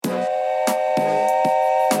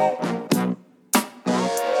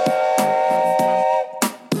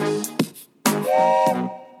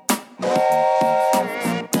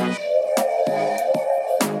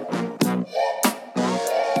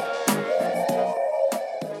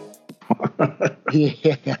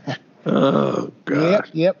Yeah. Oh, Yep, gosh.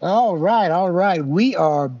 yep. All right, all right. We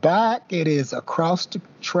are back. It is Across the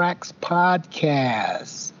Tracks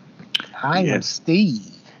podcast. I am Yes. Steve.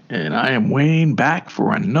 And I am Wayne back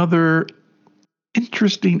for another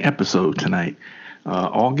interesting episode tonight,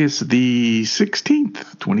 August the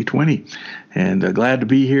 16th, 2020. And glad to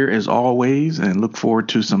be here as always and look forward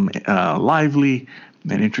to some lively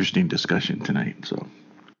and interesting discussion tonight. So,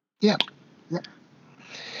 Yep, yep.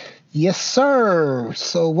 Yes, sir.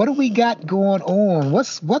 So what do we got going on?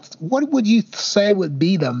 What would you say would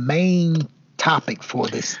be the main topic for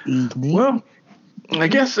this evening? well, I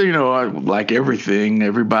guess like everything,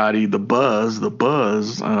 everybody, the buzz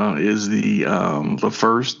is the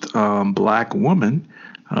first black woman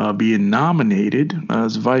being nominated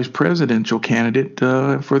as vice presidential candidate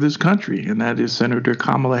for this country, and that is Senator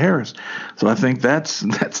Kamala Harris. So I think that's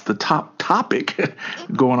the top topic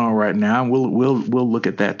going on right now. We'll look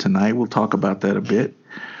at that tonight. We'll talk about that a bit.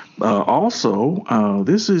 Also,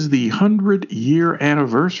 this is the 100-year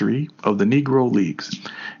anniversary of the Negro Leagues.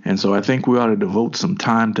 And so I think we ought to devote some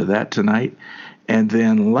time to that tonight. And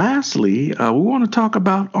then lastly, we want to talk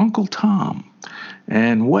about Uncle Tom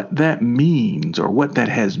and what that means or what that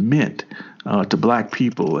has meant to black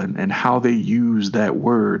people and how they use that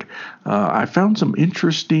word. I found some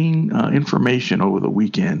interesting information over the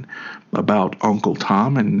weekend about Uncle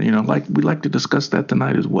Tom, and we'd like to discuss that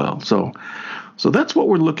tonight as well. So that's what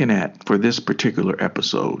we're looking at for this particular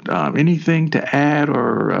episode. Anything to add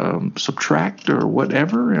or subtract or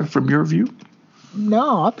whatever from your view?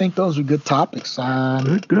 No, I think those are good topics.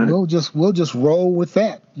 Good. We'll just roll with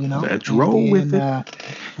that, Let's roll with it.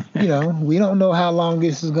 We don't know how long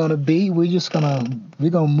this is gonna be. We're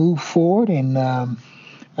gonna move forward, and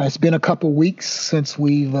it's been a couple weeks since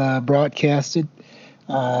we've broadcasted,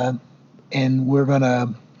 and we're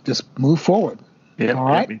gonna just move forward. Yep, All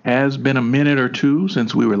right. it has been a minute or two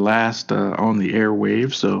since we were last on the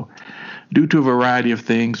airwaves. So, due to a variety of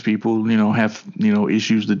things, people, have,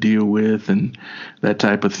 issues to deal with and that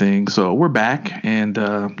type of thing. So, we're back. And,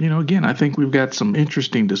 again, I think we've got some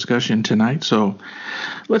interesting discussion tonight. So,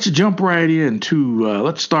 let's jump right into,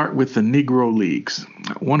 let's start with the Negro Leagues.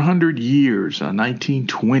 100 years,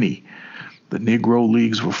 1920, the Negro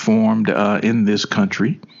Leagues were formed in this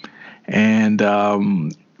country.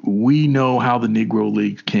 And, we know how the Negro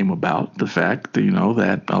League came about. The fact that,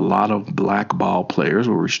 that a lot of black ball players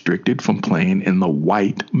were restricted from playing in the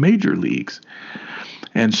white major leagues.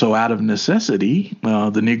 And so out of necessity,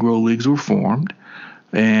 the Negro Leagues were formed.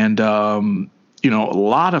 And, a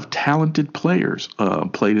lot of talented players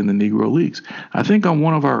played in the Negro Leagues. I think on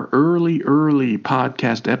one of our early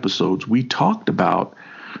podcast episodes, we talked about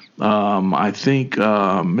I think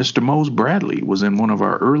Mr. Mose Bradley was in one of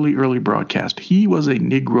our early broadcasts. He was a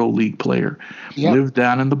Negro League player, lived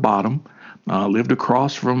down in the bottom, lived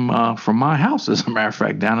across from my house, as a matter of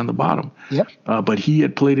fact, down in the bottom. Yep. But he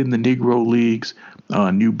had played in the Negro Leagues,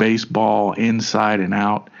 knew baseball inside and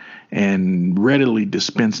out, and readily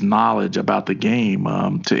dispensed knowledge about the game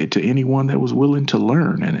to anyone that was willing to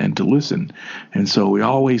learn and to listen. And so we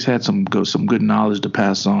always had some good knowledge to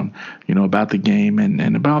pass on, about the game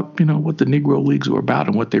and about, what the Negro Leagues were about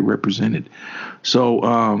and what they represented. So,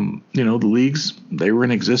 the leagues, they were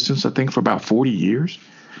in existence, I think, for about 40 years,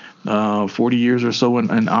 40 years or so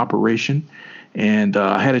in operation. And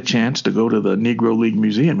I had a chance to go to the Negro League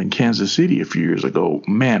Museum in Kansas City a few years ago.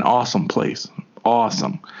 Man, awesome place.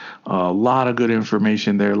 Awesome. A lot of good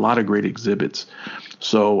information there, a lot of great exhibits.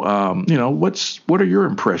 So, what are your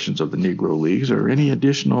impressions of the Negro Leagues or any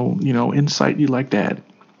additional, insight you'd like to add?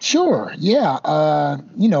 Sure. Yeah.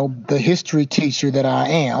 The history teacher that I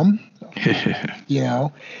am, it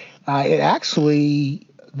actually,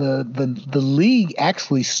 the league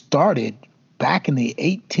actually started back in the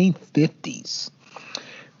 1850s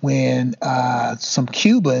when some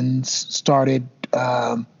Cubans started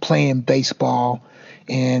playing baseball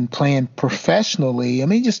and playing professionally. I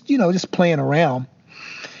mean, just playing around.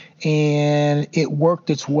 And it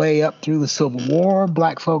worked its way up through the Civil War.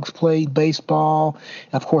 Black folks played baseball.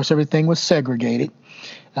 Of course, everything was segregated.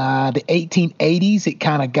 The 1880s, it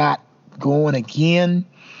kind of got going again,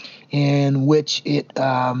 in which it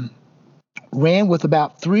ran with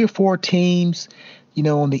about 3 or 4 teams,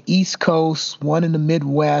 on the East Coast, one in the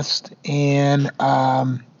Midwest, and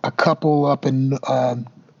a couple up in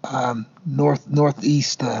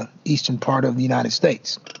northeast, eastern part of the United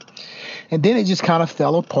States. And then it just kind of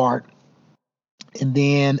fell apart. And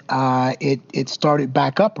then it started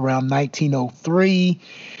back up around 1903,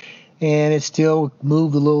 and it still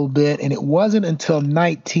moved a little bit. And it wasn't until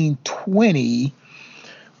 1920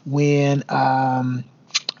 when a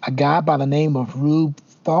guy by the name of Rube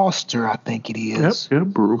Foster, I think it is,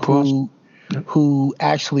 Rube Foster. Who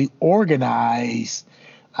actually organized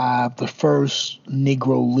the first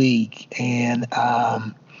Negro League. And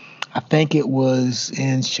I think it was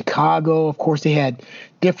in Chicago. Of course, they had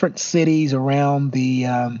different cities around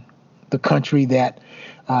the country that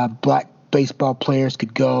black baseball players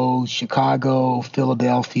could go. Chicago,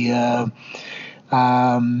 Philadelphia.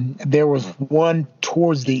 There was one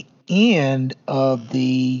towards the end of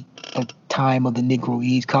the time of the Negro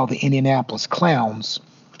Leagues called the Indianapolis Clowns,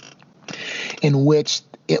 in which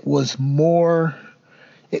it was more.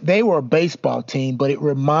 They were a baseball team, but it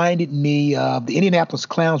reminded me of the Indianapolis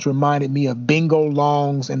Clowns. Reminded me of Bingo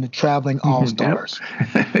Longs and the Traveling All Stars.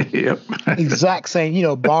 Yep. Exact same,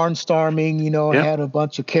 barnstorming. Had a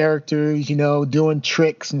bunch of characters, doing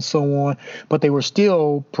tricks and so on. But they were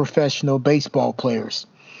still professional baseball players.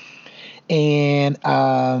 And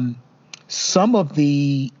some of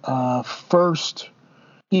the first,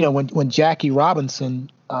 when Jackie Robinson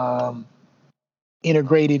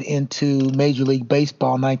integrated into Major League Baseball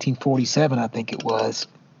in 1947, I think it was.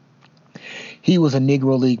 He was a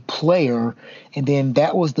Negro League player, and then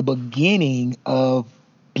that was the beginning of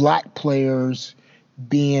black players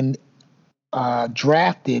being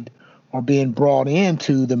drafted or being brought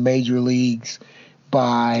into the major leagues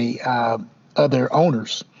by other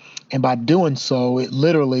owners. And by doing so, it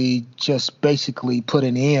literally just basically put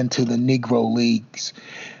an end to the Negro Leagues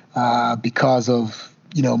because of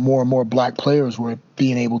more and more black players were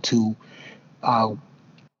being able to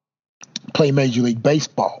play Major League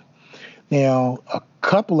Baseball. Now, a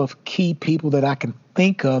couple of key people that I can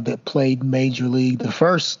think of that played Major League. The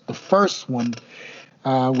first one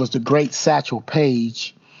was the great Satchel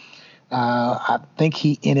Paige. I think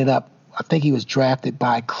he was drafted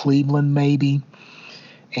by Cleveland, maybe,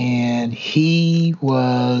 and he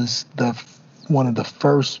was one of the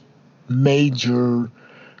first major.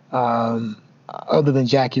 Other than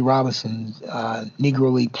Jackie Robinson,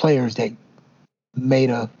 Negro League players that made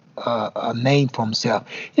a name for himself.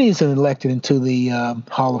 He's elected into the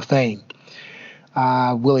Hall of Fame.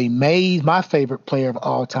 Willie Mays, my favorite player of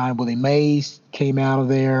all time, Willie Mays came out of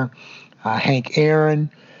there. Hank Aaron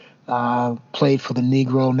played for the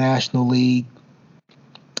Negro National League.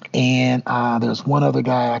 And there's one other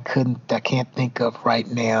guy I can't think of right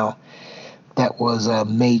now that was a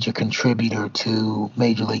major contributor to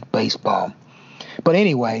Major League Baseball. But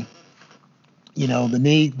anyway,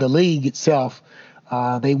 the league itself,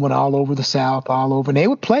 they went all over the South, all over, and they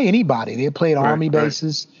would play anybody. They played Army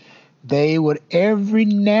bases. They would every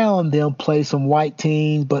now and then play some white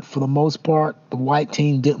teams, but for the most part, the white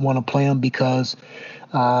team didn't want to play them because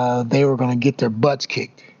they were going to get their butts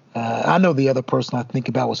kicked. I know the other person I think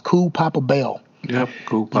about was Cool Papa Bell. Yep,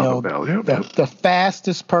 Cool Papa Bell. Yep, the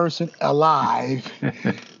fastest person alive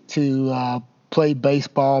to play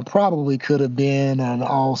baseball, probably could have been an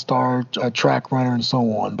all-star track runner and so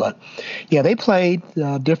on. But, yeah, they played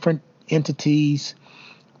different entities,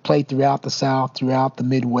 played throughout the South, throughout the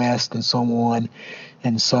Midwest and so on,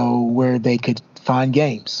 and so where they could find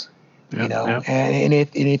games. Yep. And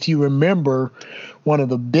if you remember, one of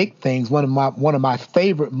the big things, one of my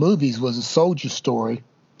favorite movies was A Soldier Story.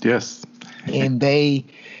 Yes. and they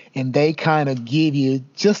kind of give you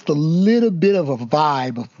just a little bit of a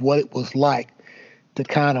vibe of what it was like to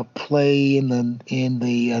kind of play in the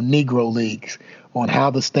Negro Leagues, on how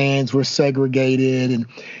the stands were segregated and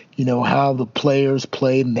how the players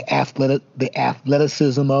played and the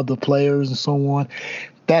athleticism of the players and so on.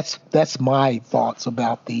 That's my thoughts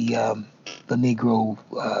about the Negro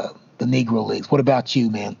Leagues. What about you,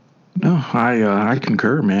 man? No, I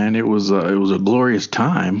concur, man. It was a glorious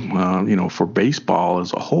time, for baseball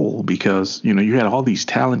as a whole, because you had all these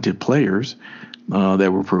talented players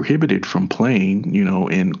that were prohibited from playing,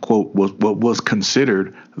 in quote what was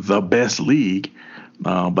considered the best league.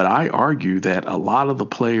 But I argue that a lot of the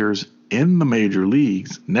players in the major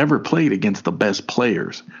leagues never played against the best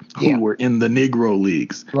players who were in the Negro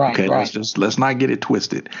Leagues. Right, okay, right. let's not get it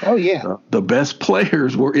twisted. Oh yeah. The best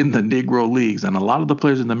players were in the Negro Leagues, and a lot of the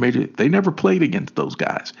players in the major, they never played against those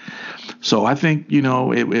guys. So I think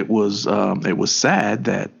it was sad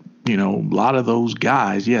that a lot of those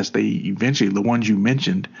guys, yes, they eventually, the ones you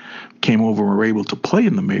mentioned, came over and were able to play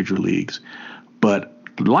in the major leagues, but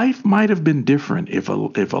life might have been different if a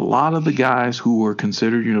lot of the guys who were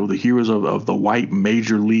considered, the heroes of the white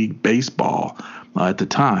Major League Baseball at the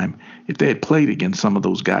time, if they had played against some of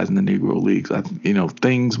those guys in the Negro Leagues,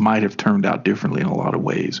 things might have turned out differently in a lot of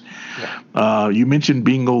ways. Yeah. You mentioned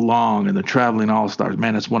Bingo Long and the Traveling All-Stars.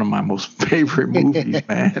 Man, it's one of my most favorite movies,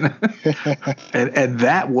 man. and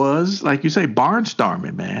that was, like you say,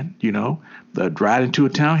 barnstorming, man. The ride into a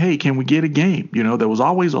town, hey, can we get a game? There was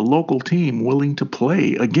always a local team willing to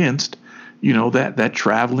play against that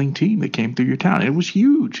traveling team that came through your town. It was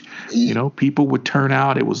huge. People would turn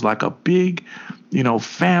out. It was like a big,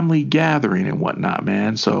 family gathering and whatnot,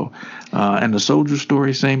 man. So, and the Soldier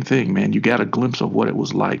Story, same thing, man. You got a glimpse of what it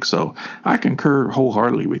was like. So I concur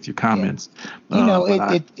wholeheartedly with your comments.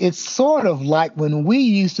 It's sort of like when we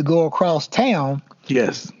used to go across town.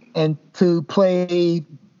 Yes. And to play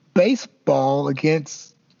baseball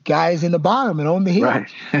against guys in the bottom and on the hill. Right.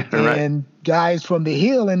 And guys from the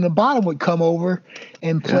hill and the bottom would come over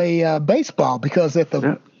and play baseball, because at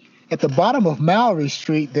the bottom of Mallory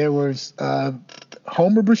Street there was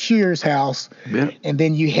Homer Brashear's house, and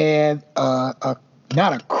then you had not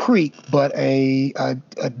a creek but a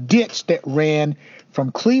ditch that ran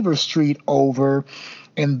from Cleaver Street over,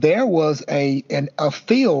 and there was a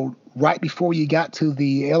field right before you got to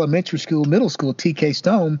the elementary school, middle school, T.K.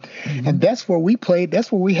 Stone, and that's where we played.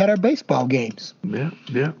 That's where we had our baseball games. There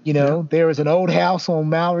was an old house on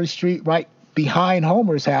Mallory Street right behind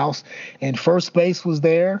Homer's house, and first base was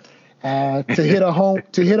there. To hit a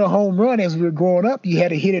home run as we were growing up, you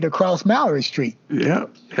had to hit it across Mallory Street. Yeah.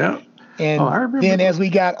 And then as we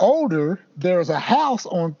got older, there was a house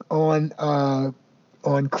on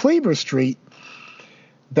Cleaver Street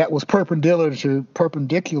that was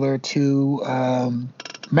perpendicular to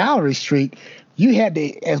Mallory Street. You had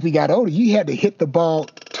to, as we got older, you had to hit the ball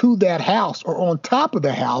to that house or on top of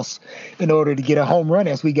the house in order to get a home run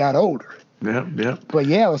as we got older. Yeah. But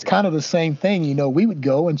yeah, it was kind of the same thing. We would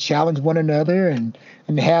go and challenge one another and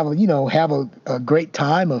have a great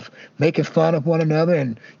time of making fun of one another.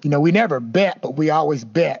 And we never bet, but we always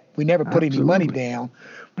bet. We never put any money down.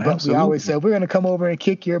 But we always said, we're going to come over and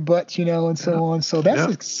kick your butts, and so on. So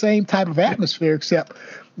that's the same type of atmosphere, except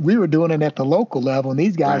we were doing it at the local level, and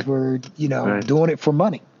these guys were, doing it for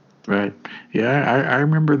money. Right. Yeah, I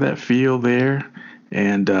remember that field there.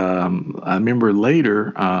 And I remember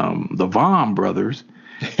later, the Vaughn brothers,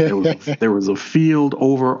 there was a field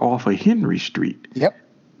over off of Henry Street. Yep.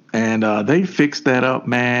 And they fixed that up,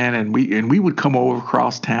 man. And we would come over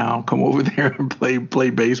across town, come over there and play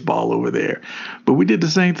baseball over there. But we did the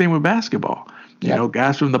same thing with basketball.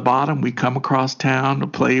 Guys from the bottom, we come across town to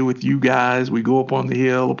play with you guys. We go up on the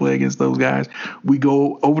hill to play against those guys. We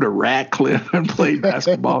go over to Ratcliffe and play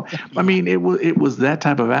basketball. I mean, it was that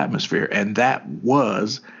type of atmosphere, and that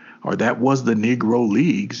was the Negro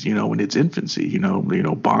Leagues, in its infancy.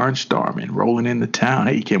 Barnstorming, rolling into town.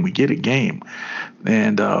 Hey, can we get a game?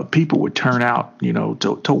 And people would turn out,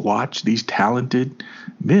 to watch these talented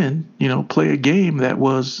men, play a game that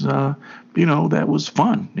was, that was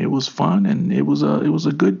fun. It was fun, and it was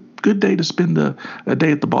a good day to spend a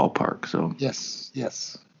day at the ballpark. So yes,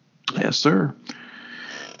 sir,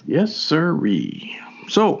 yes, sirree.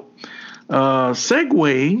 So,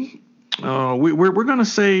 segue. We're gonna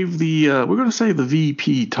save the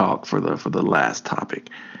VP talk for the last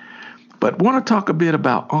topic, but want to talk a bit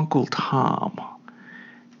about Uncle Tom.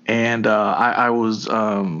 And I was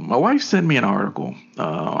my wife sent me an article.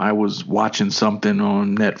 I was watching something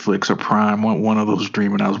on Netflix or Prime, one of those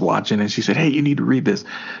streaming I was watching, and she said, "Hey, you need to read this."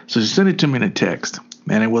 So she sent it to me in a text,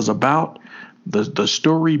 and it was about the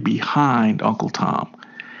story behind Uncle Tom.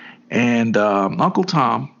 And Uncle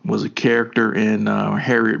Tom was a character in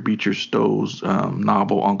Harriet Beecher Stowe's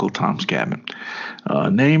novel Uncle Tom's Cabin,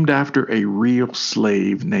 named after a real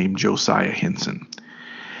slave named Josiah Henson.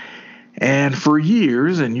 And for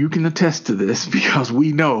years, and you can attest to this because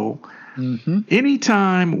we know,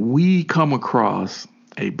 anytime we come across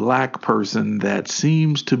a black person that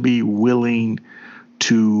seems to be willing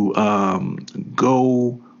to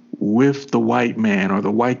go with the white man or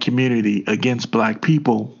the white community against black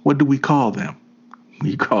people, what do we call them?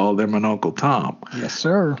 We call them an Uncle Tom. Yes,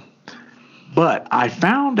 sir. But I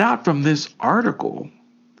found out from this article,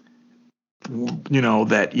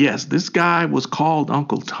 that yes, this guy was called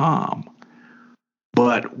Uncle Tom,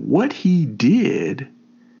 but what he did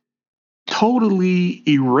totally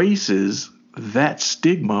erases that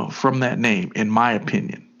stigma from that name, in my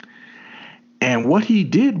opinion. And what he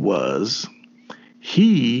did was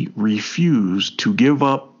he refused to give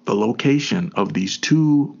up the location of these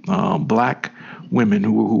two black women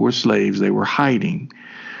who were slaves. They were hiding.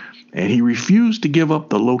 And he refused to give up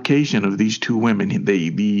the location of these two women.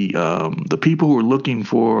 The people who were looking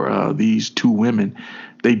for these two women,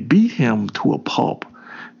 they beat him to a pulp.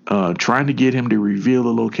 trying to get him to reveal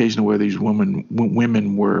the location of where these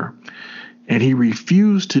women were, and he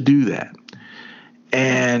refused to do that.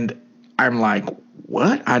 And I'm like,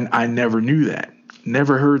 what? I never knew that,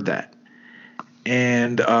 never heard that.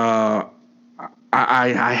 And I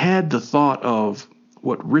had the thought of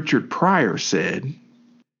what Richard Pryor said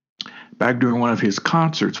back during one of his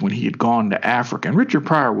concerts when he had gone to Africa. And Richard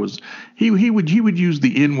Pryor he would use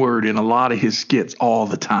the N-word in a lot of his skits all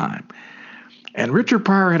the time. And Richard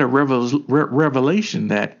Pryor had a revelation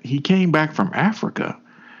that he came back from Africa,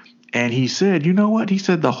 and he said, you know what? He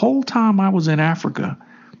said, the whole time I was in Africa,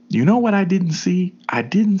 you know what I didn't see? I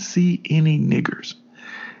didn't see any niggers.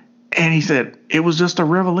 And he said, it was just a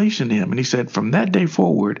revelation to him. And he said, from that day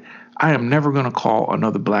forward, I am never going to call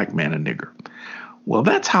another black man a nigger. Well,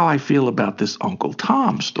 that's how I feel about this Uncle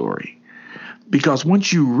Tom story. Because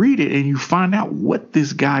once you read it and you find out what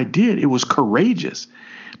this guy did, it was courageous.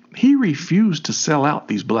 He refused to sell out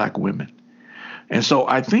these black women. And so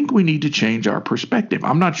I think we need to change our perspective.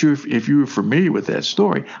 I'm not sure if you're familiar with that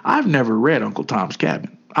story. I've never read Uncle Tom's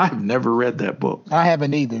Cabin. I've never read that book. I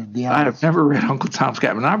haven't either, to be honest. I have never read Uncle Tom's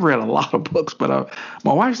Cabin. I've read a lot of books, but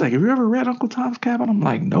my wife's like, have you ever read Uncle Tom's Cabin? I'm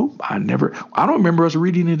like, nope, I never. I don't remember us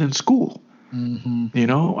reading it in school. Mm-hmm. You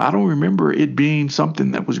know, I don't remember it being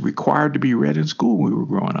something that was required to be read in school when we were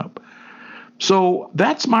growing up. So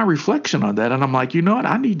that's my reflection on that. And I'm like, you know what?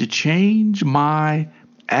 I need to change my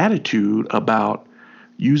attitude about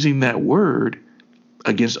using that word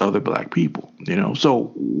against other black people. You know,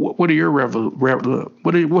 so what are your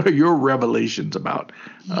what are your revelations about?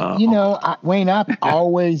 Wayne, I've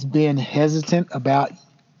always been hesitant about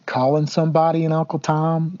calling somebody an Uncle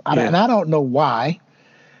Tom, and I don't know why.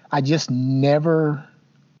 I just never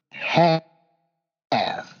have.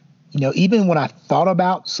 Even when I thought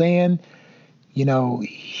about saying,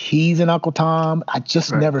 he's an Uncle Tom, I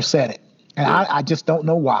just never said it. And I just don't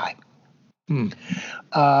know why.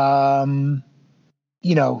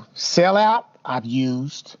 Sell out, I've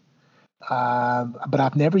used, but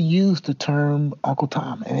I've never used the term Uncle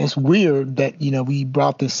Tom. And it's weird that, we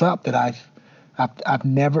brought this up, that I've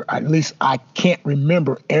never, at least I can't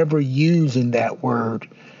remember ever using that word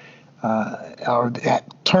or that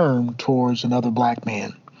term towards another black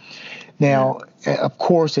man. Now, of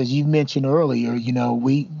course, as you mentioned earlier,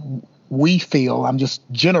 we feel, I'm just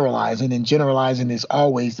generalizing, and generalizing is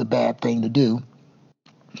always the bad thing to do.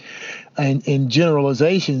 And in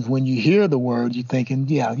generalizations, when you hear the word, you're thinking,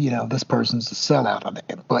 this person's a sellout on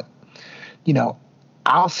it. But,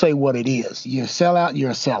 I'll say what it is. You're a sellout, you're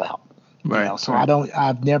a sellout. Right. So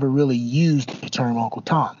I've never really used the term Uncle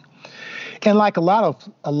Tom. And like a lot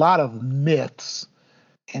of myths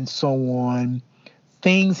and so on,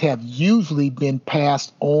 things have usually been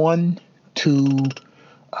passed on to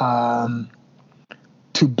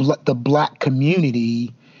the black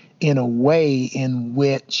community in a way in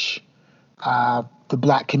which the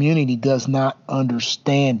black community does not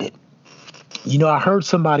understand it. I heard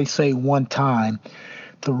somebody say one time,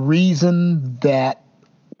 the reason that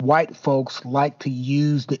white folks like to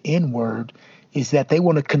use the N-word is that they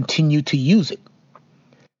want to continue to use it.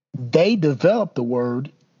 They developed the word,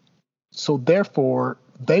 so therefore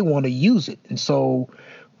they want to use it. And so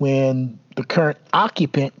when the current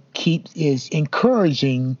occupant is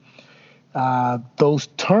encouraging those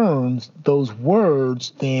terms, those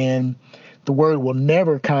words, then the word will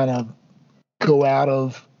never kind of go out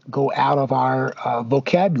of our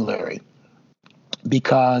vocabulary,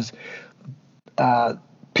 because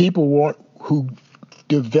people who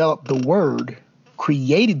developed the word,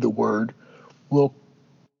 created the word, will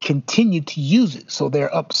continue to use it. So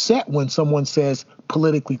they're upset when someone says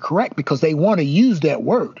politically correct, because they want to use that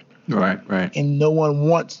word. Right. And no one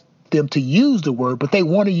wants them to use the word, but they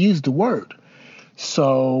want to use the word.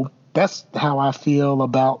 So that's how I feel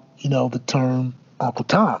about, the term Uncle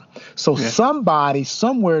Tom. So somebody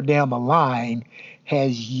somewhere down the line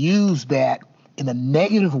has used that in a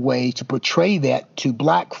negative way to portray that to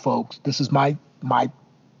black folks. This is my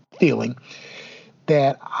feeling,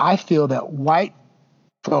 that I feel that white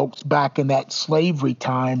folks back in that slavery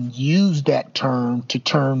time used that term to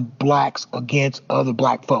turn blacks against other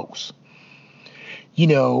black folks.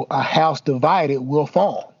 A house divided will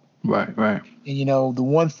fall. Right. And, the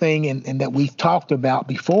one thing and that we've talked about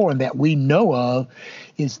before and that we know of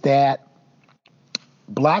is that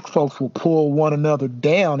black folks will pull one another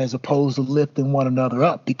down as opposed to lifting one another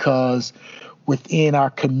up, because within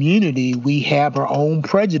our community, we have our own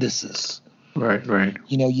prejudices. Right.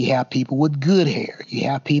 You have people with good hair. You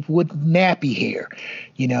have people with nappy hair.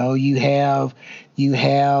 You have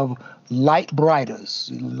light bright,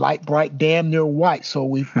 damn near white. So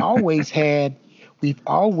we've always had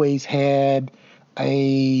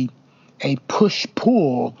a push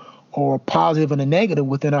pull or a positive and a negative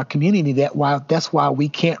within our community. That's why we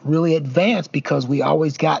can't really advance, because we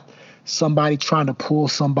always got somebody trying to pull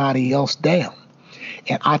somebody else down.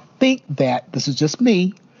 And I think that, this is just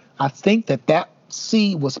me, I think that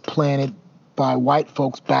seed was planted by white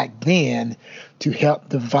folks back then to help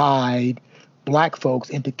divide black folks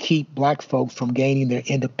and to keep black folks from gaining their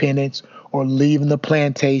independence or leaving the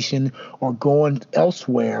plantation or going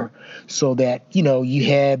elsewhere, so that, you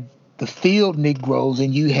had the field Negroes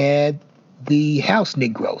and you had the house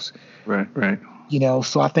Negroes. Right.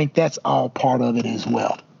 So I think that's all part of it as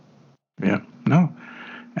well. Yeah, no,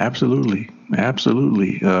 absolutely.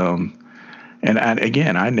 And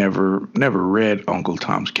I never read Uncle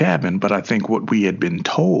Tom's Cabin, but I think what we had been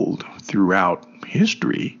told throughout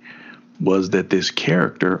history was that this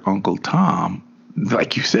character, Uncle Tom,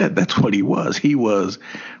 like you said, that's what he was. He was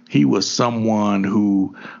someone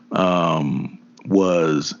who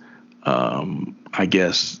was, I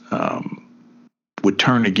guess, would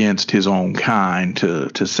turn against his own kind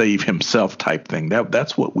to save himself, type thing.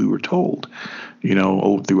 That's what we were told,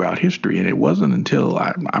 throughout history. And it wasn't until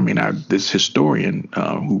this historian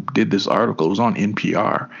who did this article, was on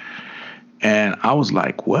NPR, and I was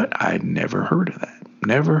like, what? I'd never heard of that.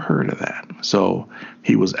 Never heard of that. So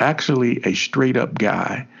he was actually a straight up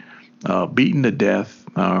guy, beaten to death,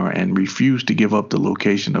 and refused to give up the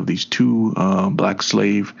location of these two black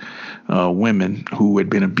slave women who had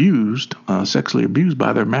been sexually abused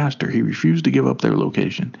by their master. He refused to give up their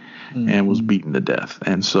location and was beaten to death.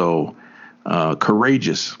 And so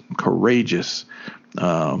courageous, willing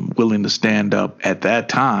to stand up at that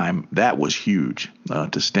time. That was huge,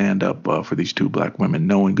 to stand up for these two black women,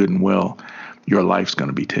 knowing good and well your life's going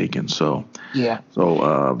to be taken. So yeah.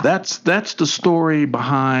 So that's the story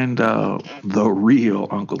behind the real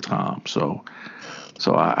Uncle Tom. So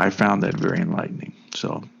I found that very enlightening.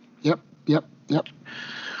 So Yep.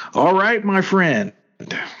 All right, my friend.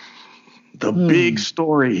 The big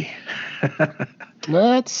story.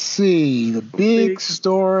 Let's see. The big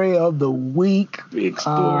story of the week. Big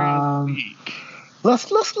story of the week.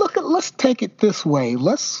 Let's take it this way.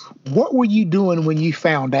 What were you doing when you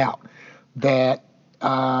found out that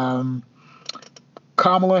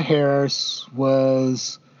Kamala Harris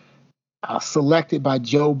was selected by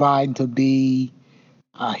Joe Biden to be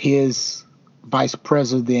his vice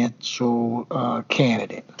presidential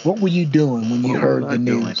candidate? What were you doing when you heard the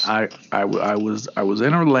news? I was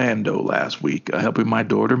in Orlando last week, helping my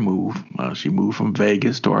daughter move. She moved from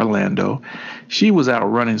Vegas to Orlando. She was out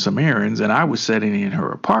running some errands, and I was sitting in her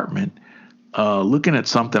apartment, looking at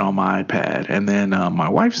something on my iPad. And then my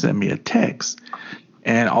wife sent me a text,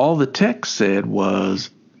 and all the text said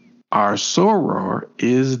was, "Our soror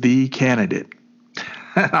is the candidate."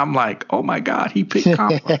 I'm like, oh my God, he picked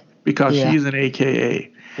Kamala because she's an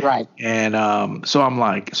AKA. Right. And so I'm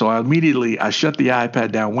like, so I shut the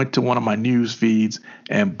iPad down, went to one of my news feeds,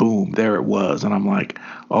 and boom, there it was. And I'm like,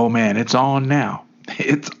 oh man, it's on now.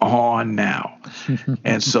 It's on now.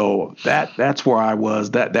 And so that's where I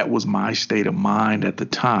was. That was my state of mind at the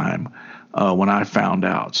time when I found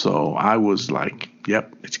out. So I was like,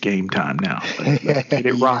 yep, it's game time now. Let's get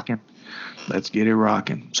it rocking. Let's get it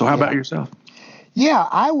rocking. So how about yourself? Yeah,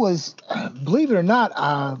 I was, believe it or not,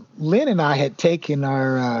 Lynn and I had taken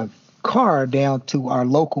our car down to our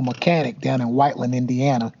local mechanic down in Whiteland,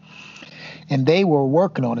 Indiana, and they were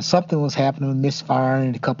working on it. Something was happening, misfiring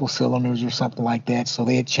in a couple of cylinders or something like that, so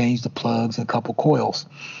they had changed the plugs and a couple coils.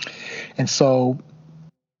 And so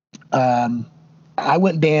I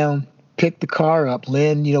went down, picked the car up.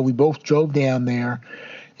 Lynn, we both drove down there.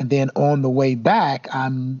 And then on the way back,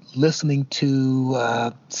 I'm listening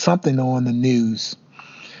to something on the news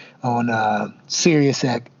on Sirius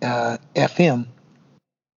FM.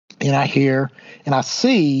 And I hear and I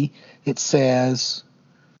see it says,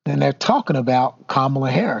 and they're talking about Kamala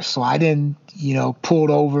Harris. So I then, pulled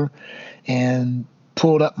over and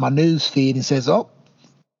pulled up my news feed and says, oh,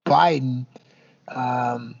 Biden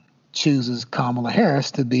chooses Kamala Harris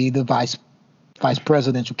to be the vice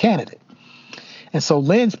presidential candidate. And so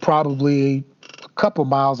Lynn's probably a couple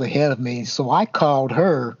miles ahead of me. So I called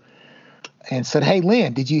her and said, hey,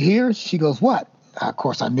 Lynn, did you hear? She goes, what? Of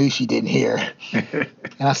course, I knew she didn't hear. And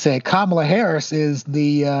I said, Kamala Harris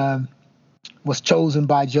was chosen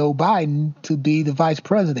by Joe Biden to be the vice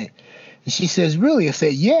president. And she says, really? I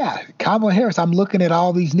said, yeah, Kamala Harris. I'm looking at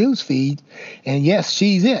all these news feeds, and yes,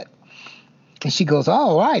 she's it. And she goes, oh,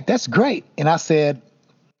 all right, that's great. And I said,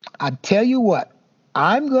 I tell you what,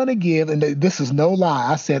 I'm going to give, and this is no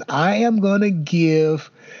lie, I said, I am going to give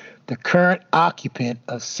the current occupant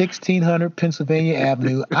of 1600 Pennsylvania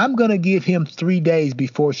Avenue. I'm going to give him 3 days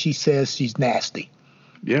before she says she's nasty.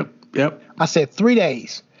 Yep. I said 3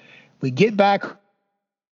 days. We get back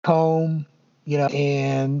home,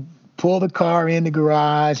 and pull the car in the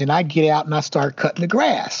garage, and I get out and I start cutting the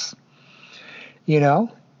grass,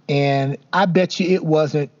 and I bet you it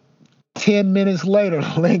wasn't 10 minutes later,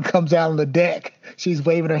 Lynn comes out on the deck. She's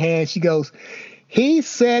waving her hand. She goes, he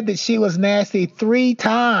said that she was nasty 3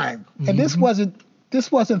 times. And this wasn't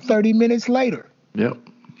 30 minutes later. Yep.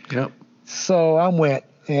 So I went,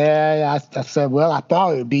 I said, well, I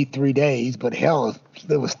thought it would be 3 days, but hell,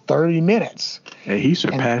 it was 30 minutes. Hey, he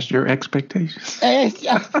surpassed your expectations.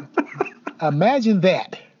 Imagine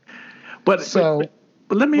that. But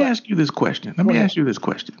let me ask you this question.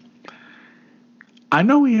 I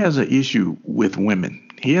know he has an issue with women.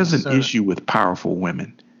 He has an issue with powerful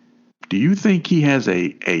women. Do you think he has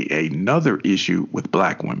another issue with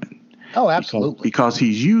black women? Oh, absolutely. Because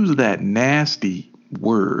he's used that nasty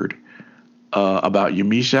word about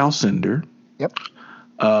Yamiche Alcindor. Yep.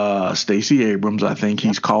 Stacey Abrams, I think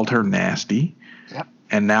he's called her nasty. Yep.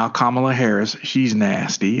 And now Kamala Harris, she's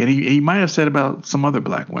nasty. And he might have said about some other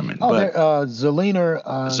black women.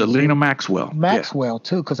 Zelina Maxwell. Maxwell,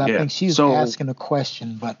 too, because I think she's asking a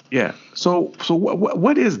question. But yeah. So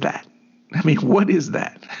what is that? I mean, what is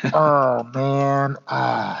that? Oh, man.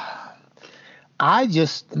 I've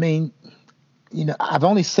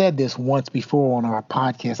only said this once before on our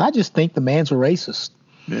podcast. I just think the man's a racist.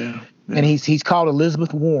 Yeah. And he's called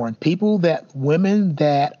Elizabeth Warren. Women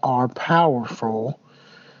that are powerful,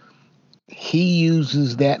 he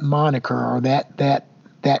uses that moniker or that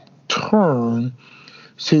term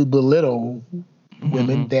to belittle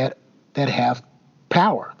women that have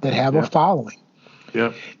power, that have a following.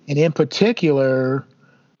 Yep. And in particular,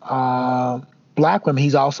 black women.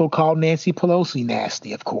 He's also called Nancy Pelosi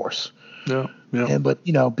nasty, of course. Yeah. But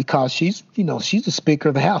because she's the Speaker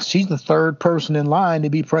of the House. She's the third person in line to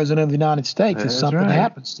be President of the United States if something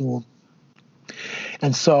happens to him.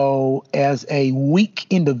 And so, as a weak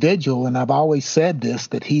individual, and I've always said this,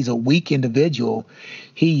 that he's a weak individual,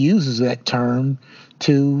 he uses that term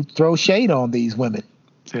to throw shade on these women.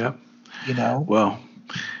 Yeah. Well,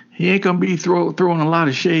 he ain't gonna be throwing a lot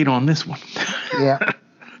of shade on this one. Yeah.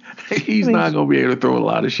 He's not gonna be able to throw a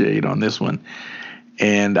lot of shade on this one.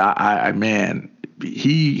 And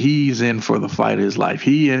he's in for the fight of his life.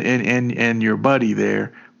 He and your buddy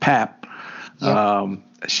there, Pap,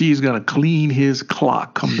 she's gonna clean his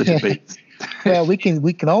clock come the debates. Well, we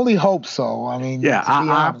can only hope so. I mean,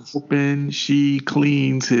 I'm hoping she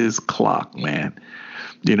cleans his clock, man.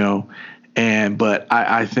 But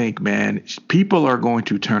I think, man, people are going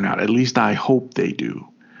to turn out. At least I hope they do.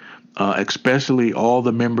 Especially all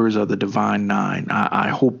the members of the Divine Nine. I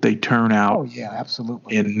hope they turn out. Oh yeah,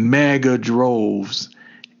 absolutely. In mega droves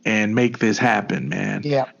and make this happen, man.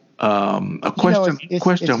 Yeah. A question. It's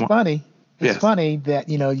funny. It's funny that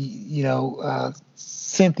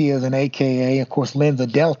Cynthia's an AKA, of course, Lynn's a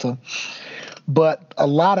Delta, but a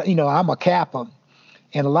lot of I'm a Kappa,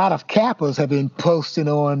 and a lot of Kappas have been posting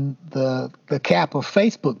on the Kappa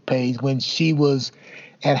Facebook page. When she was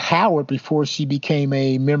at Howard before she became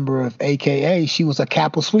a member of AKA, she was a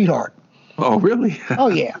Kappa sweetheart. Oh, really? Oh,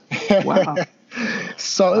 yeah. Wow.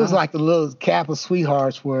 So it was like the little Kappa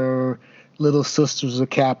sweethearts were little sisters of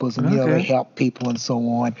Kappas, and they help people and so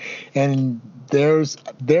on. And there's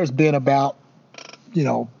been about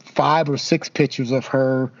 5 or 6 pictures of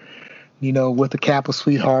her, with the Kappa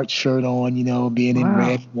sweetheart shirt on, being in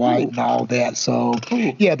red, white, and all that. So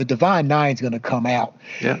yeah, the Divine Nine's going to come out.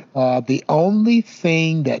 Yeah. The only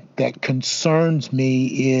thing that concerns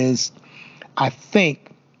me is, I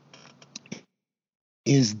think,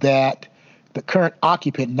 is that the current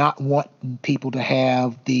occupant not wanting people to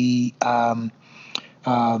have the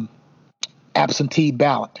absentee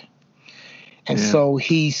ballot. And so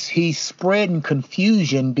he's spreading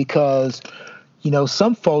confusion because,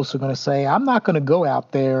 some folks are going to say, I'm not going to go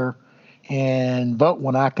out there and vote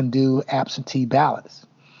when I can do absentee ballots.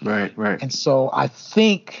 Right. And so I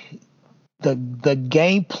think the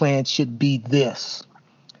game plan should be this.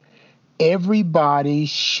 Everybody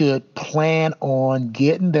should plan on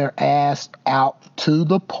getting their ass out to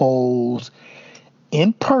the polls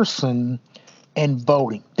in person and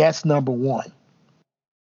voting. That's number one.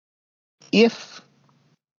 If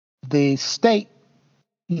the state,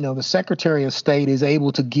 the Secretary of State is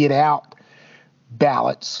able to get out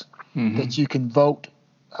ballots that you can vote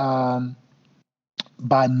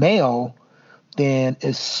by mail, then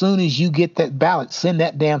as soon as you get that ballot, send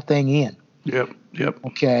that damn thing in. Yep.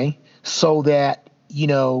 Okay. So that,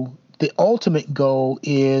 the ultimate goal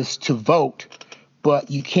is to vote but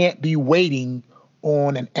you can't be waiting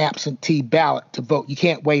on an absentee ballot to vote. You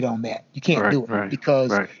can't wait on that. You can't do it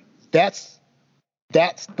because that's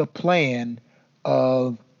the plan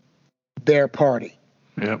of their party.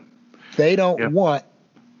 Yep. They don't want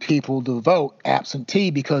people to vote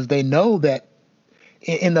absentee because they know that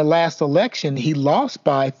in the last election he lost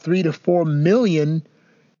by 3 to 4 million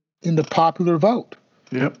in the popular vote.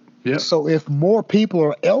 Yep. So if more people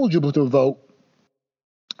are eligible to vote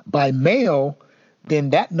by mail,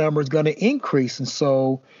 then that number is going to increase. And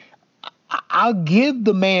so I'll give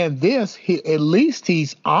the man this. At least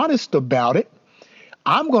he's honest about it.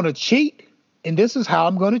 I'm going to cheat, and this is how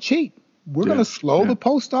I'm going to cheat. We're going to slow the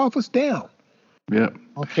post office down. Yep.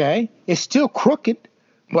 Okay? It's still crooked,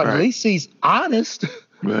 but at least he's honest.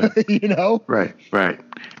 You know? Right.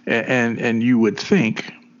 And you would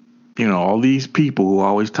think, all these people who are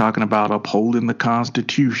always talking about upholding the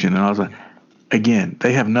Constitution, and I was like, again,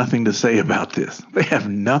 they have nothing to say about this. They have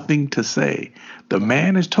nothing to say. The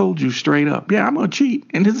man has told you straight up, I'm going to cheat,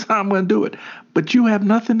 and this is how I'm going to do it. But you have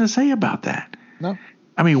nothing to say about that. No.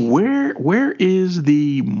 I mean, where is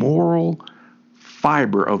the moral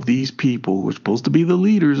fiber of these people who are supposed to be the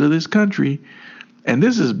leaders of this country? And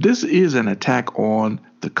this is an attack on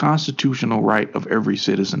the constitutional right of every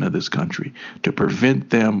citizen of this country to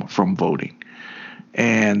prevent them from voting.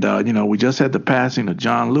 And, we just had the passing of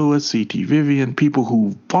John Lewis, C.T. Vivian, people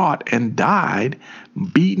who fought and died,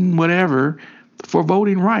 beaten, whatever, for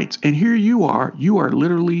voting rights. And here you are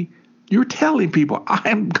literally, you're telling people,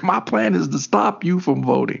 my plan is to stop you from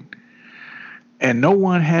voting. And no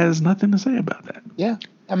one has nothing to say about that. Yeah.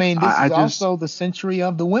 I mean, this is also the century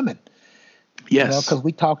of the women. Yes. Because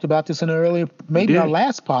we talked about this in an earlier, maybe our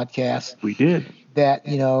last podcast. We did. That,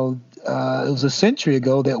 it was a century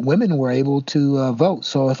ago that women were able to vote.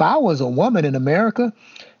 So if I was a woman in America,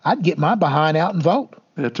 I'd get my behind out and vote.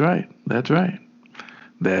 That's right. That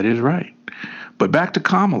is right. But back to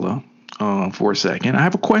Kamala for a second. I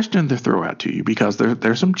have a question to throw out to you because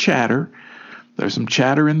there's some chatter. There's some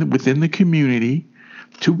chatter within the community.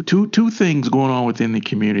 Two things going on within the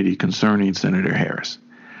community concerning Senator Harris.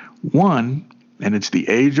 One, and it's the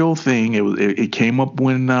age-old thing. It came up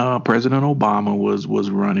when President Obama was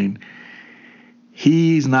running.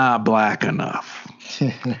 He's not black enough.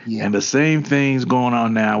 Yeah. And the same thing's going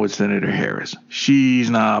on now with Senator Harris. She's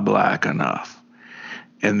not black enough.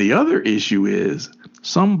 And the other issue is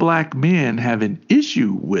some black men have an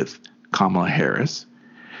issue with Kamala Harris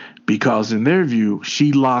because in their view,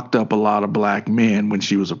 she locked up a lot of black men when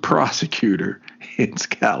she was a prosecutor in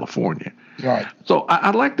California. Right. So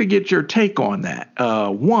I'd like to get your take on that.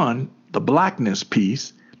 One, the blackness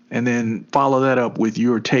piece, and then follow that up with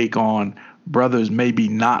your take on brothers maybe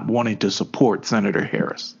not wanting to support Senator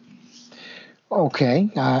Harris. Okay,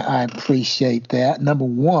 I appreciate that. Number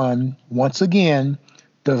one, once again,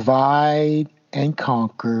 divide and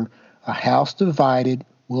conquer. A house divided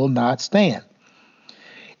will not stand.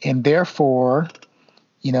 And therefore,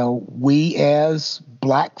 we as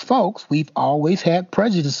black folks, we've always had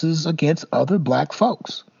prejudices against other black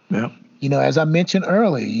folks. Yeah. As I mentioned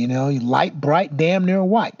earlier, light, bright, damn near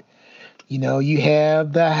white. You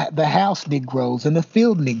have the house Negroes and the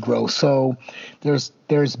field Negroes. So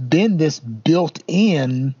there's been this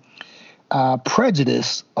built-in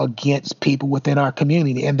prejudice against people within our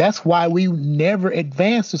community. And that's why we never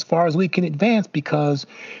advance as far as we can advance, because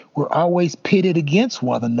we're always pitted against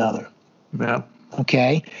one another. Yeah.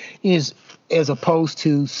 Okay? Is as opposed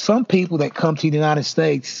to some people that come to the United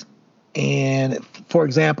States. And, for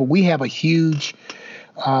example, we have a huge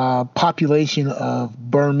population of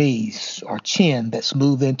Burmese or Chin that's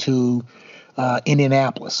moved into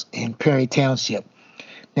Indianapolis and Perry Township.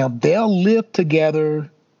 Now, they'll live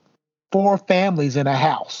together, 4 families in a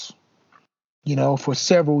house, for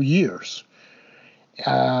several years.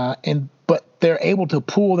 But they're able to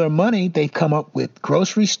pool their money. They've come up with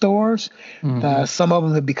grocery stores. Mm-hmm. Some of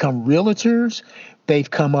them have become realtors. They've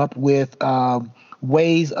come up with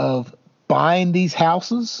ways of buying these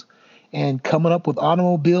houses and coming up with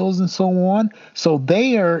automobiles and so on. So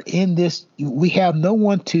they are in this. We have no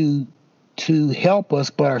one to help us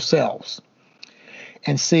but ourselves.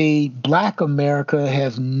 And see, Black America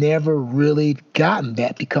has never really gotten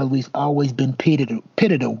that because we've always been pitted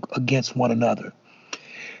against one another.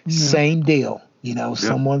 Yeah. Same deal.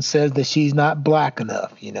 Someone says that she's not black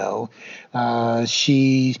enough. Her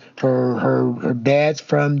dad's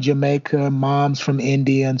from Jamaica, mom's from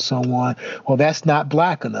India, and so on. Well, that's not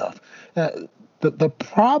black enough. The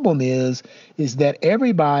problem is that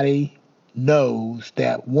everybody knows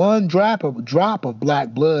that one drop of black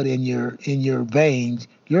blood in your veins,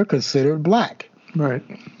 you're considered black. Right.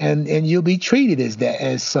 And you'll be treated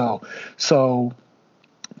as so. So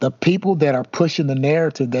the people that are pushing the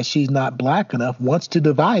narrative that she's not black enough wants to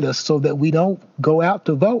divide us so that we don't go out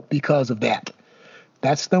to vote because of that.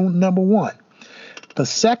 That's the number one. The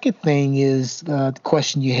second thing is the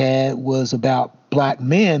question you had was about black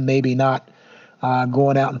men maybe not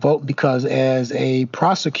going out and voting, because as a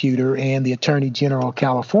prosecutor and the Attorney General of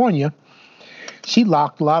California, she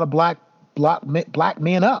locked a lot of black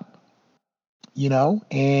men up.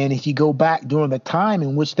 And if you go back during the time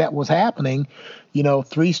in which that was happening,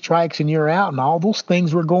 3 strikes and you're out, and all those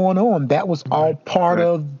things were going on. That was all part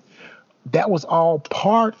of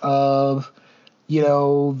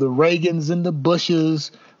the Reagans and the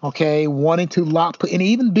Bushes, wanting to lock, and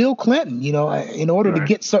even Bill Clinton, in order to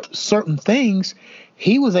get certain things,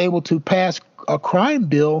 he was able to pass a crime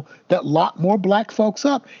bill that locked more black folks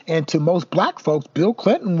up. And to most black folks, Bill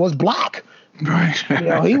Clinton was black. Right.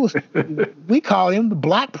 He was, we call him the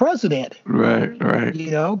black president. Right.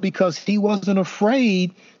 Because he wasn't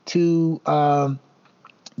afraid to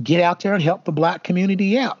get out there and help the black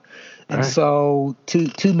community out. And so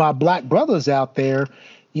to my black brothers out there,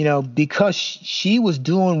 because she was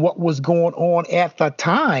doing what was going on at the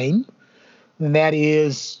time, and that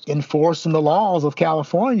is enforcing the laws of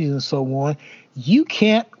California and so on,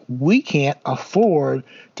 we can't afford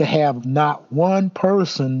to have not one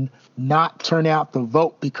person not turn out to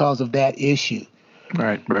vote because of that issue.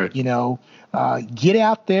 Right. Get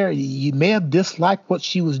out there. You may have disliked what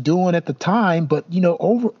she was doing at the time, but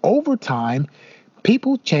over time,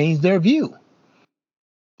 people change their view.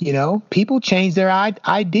 People change their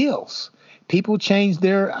ideals. People change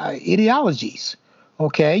their ideologies.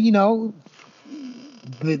 The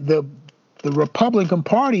Republican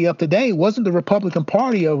Party of today wasn't the Republican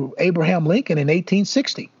Party of Abraham Lincoln in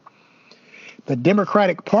 1860. The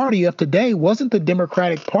Democratic Party of today wasn't the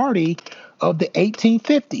Democratic Party of the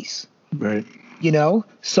 1850s. Right.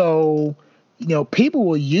 So people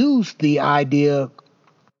will use the idea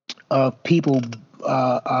of people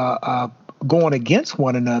going against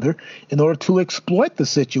one another in order to exploit the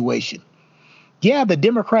situation. Yeah, the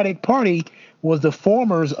Democratic Party was the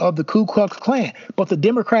formers of the Ku Klux Klan, but the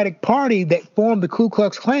Democratic Party that formed the Ku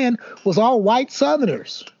Klux Klan was all white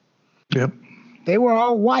Southerners. Yep. They were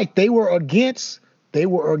all white. They were against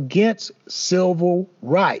civil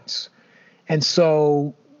rights. And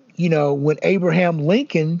so, when Abraham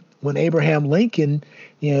Lincoln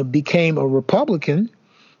became a Republican,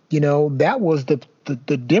 that was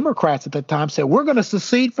the Democrats at the time said, we're going to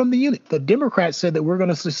secede from the Union. The Democrats said that we're going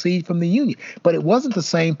to secede from the Union. But it wasn't the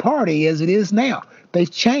same party as it is now. They've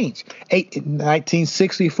changed. In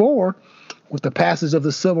 1964, with the passage of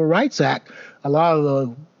the Civil Rights Act, a lot of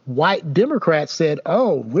the white Democrats said,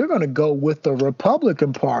 we're going to go with the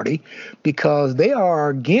Republican Party because they are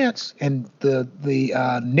against, and the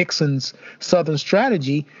Nixon's Southern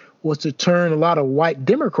strategy was to turn a lot of white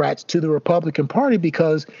Democrats to the Republican Party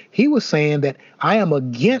because he was saying that I am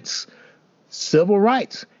against civil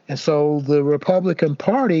rights. And so the Republican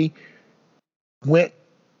Party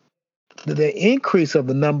the increase of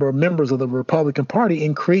the number of members of the Republican Party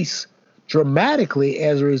increased dramatically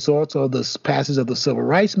as a result of the passage of the Civil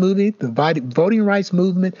Rights Movement, the Voting Rights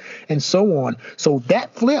Movement, and so on. So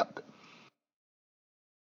that flipped.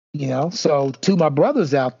 So to my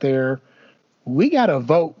brothers out there, we got to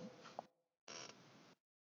vote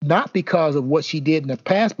not because of what she did in the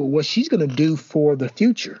past, but what she's going to do for the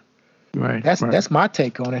future. Right. That's my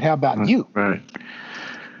take on it. How about you? Right.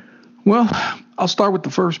 Well, I'll start with the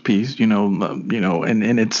first piece,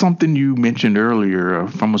 and it's something you mentioned earlier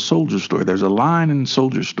from A Soldier Story. There's a line in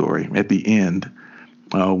Soldier Story at the end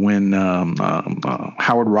when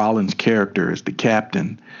Howard Rollins' character is the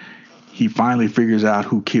captain. He finally figures out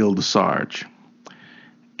who killed the Sarge.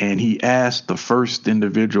 And he asked the first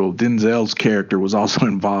individual, Denzel's character was also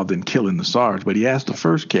involved in killing the Sarge, but he asked the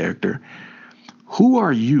first character, who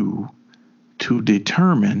are you to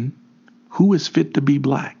determine who is fit to be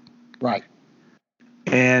black? Right.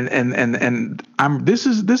 And this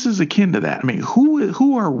is akin to that. I mean,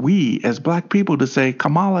 who are we as black people to say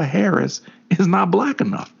Kamala Harris is not black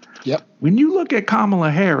enough? Yep. When you look at Kamala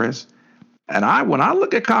Harris, and when I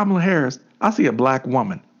look at Kamala Harris, I see a black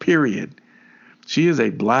woman, period. She is a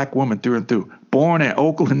black woman through and through, born in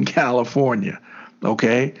Oakland, California.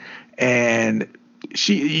 Okay. And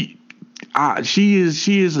she is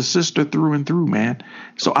a sister through and through, man.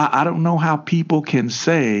 So I don't know how people can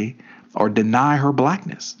say or deny her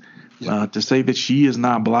blackness, to say that she is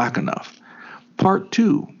not black enough. Part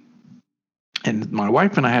two, and my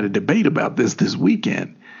wife and I had a debate about this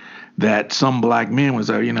weekend, that some black men was,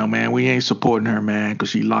 man, we ain't supporting her, man, because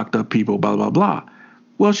she locked up people, blah, blah, blah.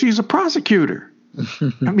 Well, she's a prosecutor.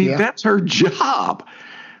 I mean, that's her job.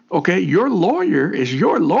 Okay, your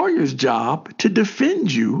lawyer's job to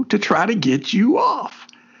defend you, to try to get you off.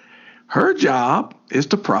 Her job is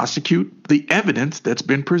to prosecute the evidence that's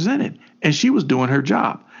been presented, and she was doing her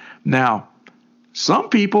job. Now, some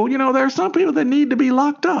people, there are some people that need to be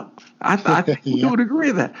locked up. I think we would agree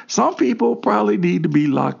with that. Some people probably need to be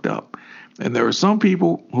locked up, and there are some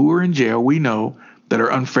people who are in jail, we know, that are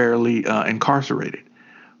unfairly incarcerated.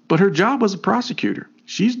 But her job as a prosecutor,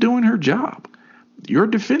 she's doing her job. Your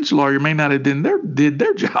defense lawyer may not have did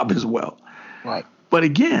their job as well. Right. But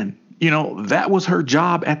again, that was her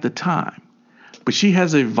job at the time. But she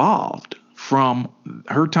has evolved from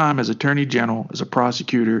her time as Attorney General, as a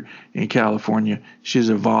prosecutor in California. She's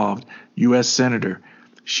evolved. U.S. Senator.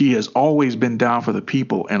 She has always been down for the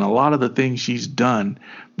people. And a lot of the things she's done,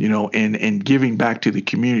 and giving back to the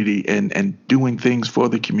community and doing things for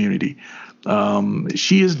the community,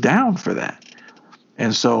 she is down for that.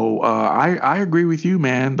 And so I agree with you,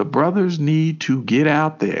 man. The brothers need to get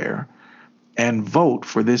out there and vote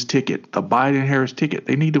for this ticket, the Biden-Harris ticket.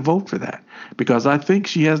 They need to vote for that because I think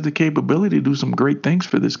she has the capability to do some great things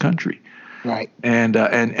for this country. Right.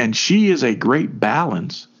 And she is a great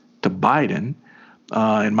balance to Biden,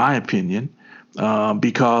 in my opinion,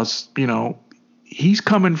 because, he's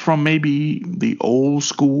coming from maybe the old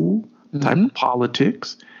school type of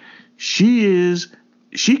politics. She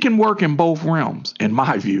can work in both realms, in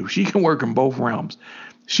my view. She can work in both realms.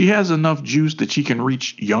 She has enough juice that she can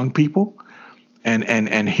reach young people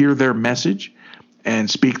and hear their message and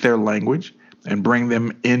speak their language and bring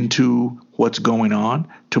them into what's going on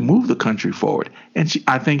to move the country forward. And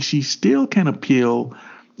I think she still can appeal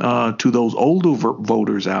to those older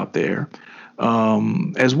voters out there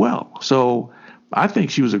as well. So I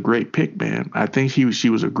think she was a great pick, man. I think she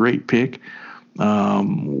was a great pick.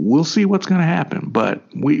 We'll see what's going to happen, but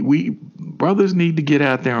we brothers need to get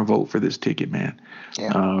out there and vote for this ticket, man.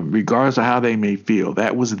 Yeah. Regardless of how they may feel.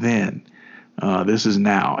 That was then. This is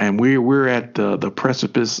now, and we're at the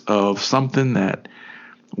precipice of something that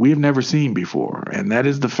we have never seen before, and that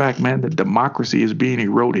is the fact, man, that democracy is being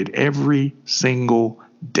eroded every single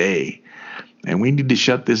day, and we need to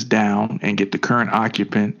shut this down and get the current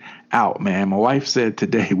occupant out, man. My wife said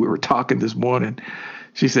today, we were talking this morning.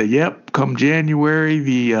 She said, "Yep, come January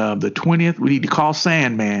the 20th, we need to call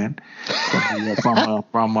Sandman from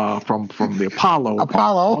the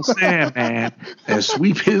Apollo, Sandman, and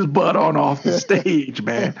sweep his butt off the stage,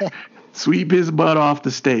 man. Sweep his butt off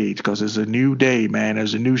the stage because it's a new day, man.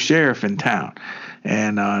 There's a new sheriff in town,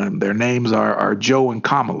 and their names are Joe and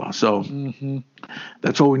Kamala. So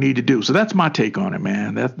that's what we need to do. So that's my take on it,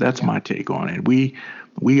 man. That's my take on it.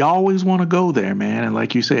 We always want to go there, man. And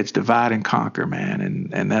like you said, it's divide and conquer, man.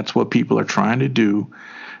 And that's what people are trying to do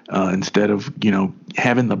instead of,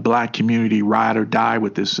 having the black community ride or die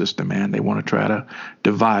with this system, man. They want to try to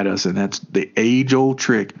divide us. And that's the age old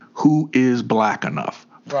trick. Who is black enough?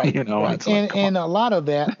 Right. Right. And a lot of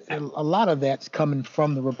that's coming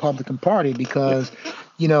from the Republican Party because,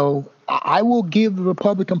 I will give the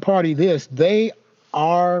Republican Party this. They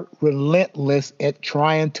are relentless at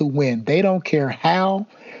trying to win. They don't care how.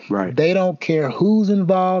 Right. They don't care who's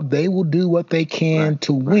involved. They will do what they can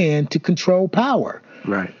to win, to control power.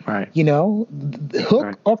 Right.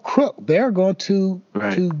 Hook or crook, they're going to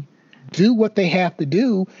do what they have to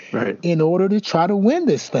do in order to try to win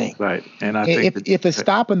this thing. Right. And I think if it's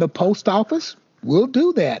stopping the post office, we'll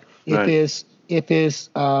do that. If it's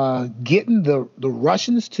getting the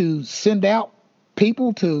Russians to send out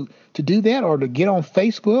people to do that, or to get on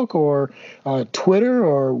Facebook or Twitter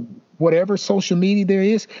or whatever social media there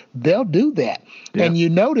is, they'll do that. Yeah. And you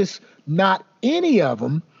notice not any of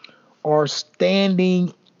them are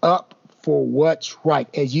standing up for what's right.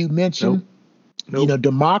 As you mentioned, Nope.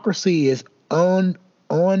 Democracy is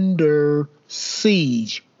under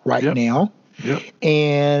siege right now. Yep.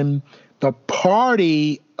 And the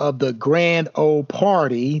party of the grand old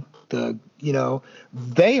party,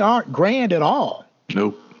 they aren't grand at all.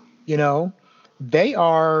 Nope. They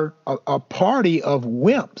are a party of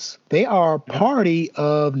wimps. They are a party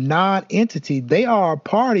of non-entity. They are a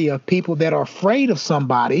party of people that are afraid of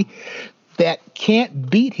somebody that can't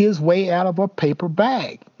beat his way out of a paper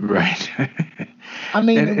bag. Right. I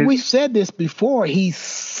mean, we've said this before. He's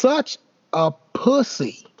such a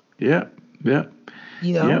pussy. Yeah.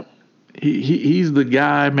 He's the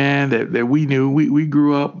guy, man, that we knew. We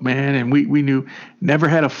grew up, man, and we knew never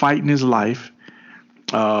had a fight in his life.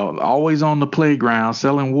 Always on the playground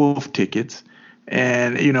selling wolf tickets.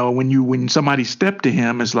 And, when somebody stepped to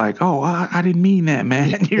him, it's like, oh, I didn't mean that,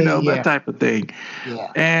 man. That type of thing.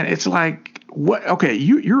 Yeah. And it's like, what? Okay,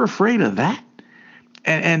 you're afraid of that?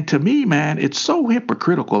 And to me, man, it's so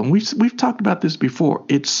hypocritical. And we've talked about this before.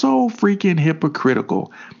 It's so freaking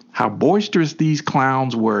hypocritical how boisterous these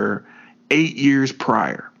clowns were 8 years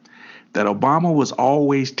prior. That Obama was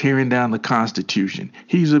always tearing down the Constitution.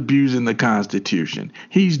 He's abusing the Constitution.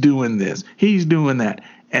 He's doing this. He's doing that.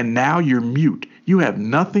 And now you're mute. You have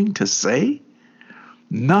nothing to say.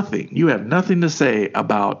 Nothing. You have nothing to say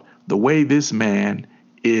about the way this man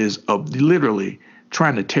is literally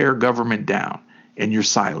trying to tear government down. And you're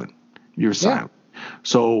silent. You're silent.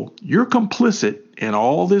 So you're complicit in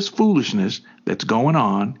all this foolishness that's going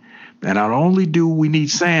on. And not only do we need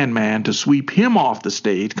Sandman to sweep him off the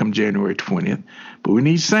stage come January 20th, but we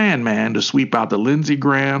need Sandman to sweep out the Lindsey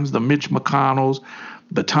Grahams, the Mitch McConnells,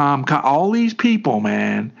 the all these people,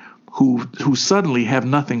 man, who suddenly have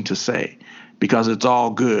nothing to say because it's all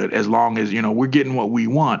good as long as, we're getting what we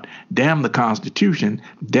want. Damn the Constitution,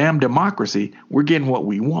 damn democracy, we're getting what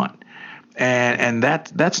we want. And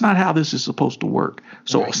that's not how this is supposed to work.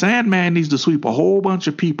 So right. Sandman needs to sweep a whole bunch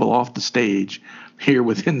of people off the stage here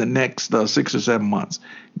within the next 6 or 7 months.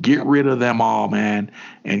 Get rid of them all, man,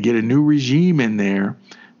 and get a new regime in there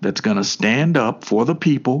that's going to stand up for the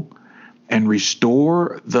people and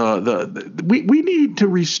restore we need to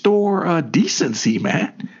restore decency,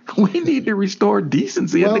 man. We need to restore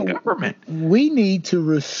decency in the government. We need to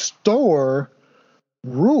restore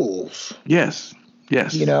rules. Yes.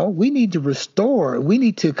 We need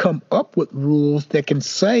to come up with rules that can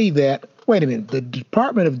say that, wait a minute, the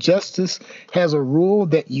Department of Justice has a rule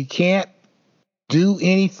that you can't do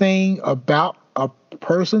anything about a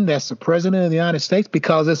person that's the president of the United States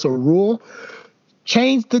because it's a rule.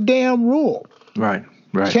 Change the damn rule. Right.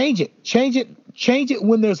 Change it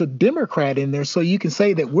when there's a Democrat in there so you can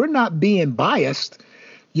say that we're not being biased.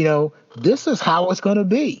 This is how it's going to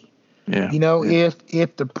be. Yeah.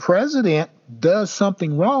 If the president does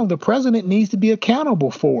something wrong, the president needs to be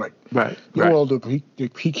accountable for it. Right. Well,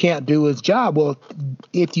 he can't do his job. Well,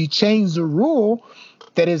 if you change the rule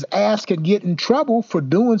that his ass could get in trouble for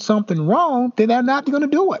doing something wrong, then they're not going to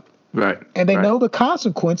do it. Right. And they know the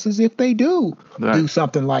consequences if they do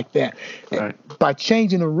something like that. Right. By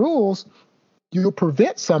changing the rules, you'll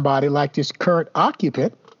prevent somebody like this current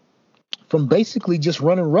occupant from basically just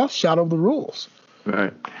running roughshod over the rules.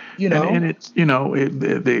 Right. And it's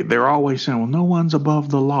they're always saying, well, no one's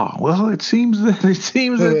above the law. Well, it seems that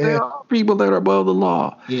there are people that are above the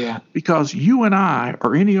law. Yeah. Because you and I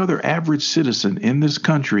or any other average citizen in this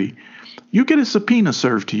country, you get a subpoena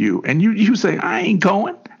served to you and you say, I ain't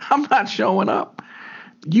going. I'm not showing up.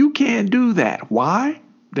 You can't do that. Why?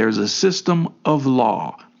 There's a system of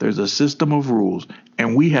law. There's a system of rules,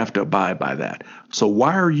 and we have to abide by that. So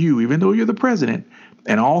why are you, even though you're the president,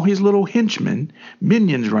 and all his little henchmen,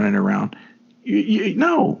 minions running around?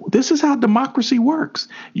 No, this is how democracy works.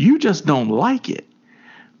 You just don't like it.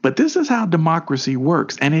 But this is how democracy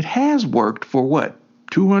works. And it has worked for what?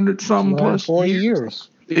 200-something plus 40 years.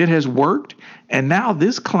 It has worked. And now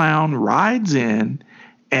this clown rides in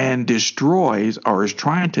and destroys or is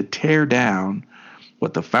trying to tear down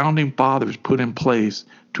what the founding fathers put in place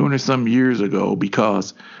 200-some years ago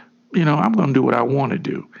because, I'm going to do what I want to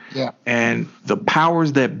do. Yeah. And the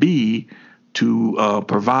powers that be to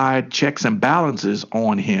provide checks and balances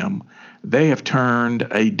on him, they have turned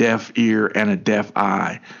a deaf ear and a deaf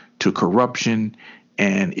eye to corruption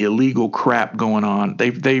and illegal crap going on.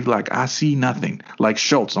 They've like, I see nothing, like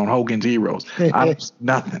Schultz on Hogan's Heroes. I see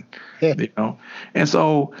nothing, And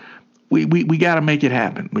so we got to make it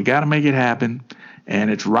happen. We got to make it happen. And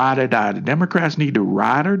it's ride or die. The Democrats need to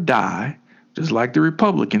ride or die. Just like the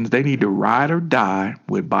Republicans, they need to ride or die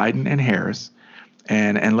with Biden and Harris.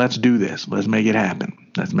 And let's do this. Let's make it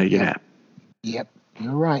happen. Let's make it happen. Yep.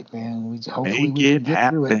 You're right, man. Hopefully make it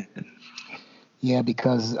happen. Yeah,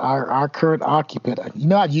 because our current occupant,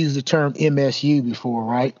 I've used the term MSU before,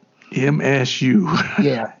 right? MSU.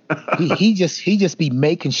 Yeah. He just be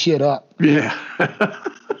making shit up. Yeah.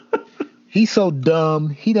 He's so dumb,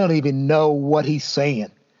 he don't even know what he's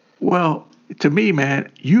saying. Well, to me, man,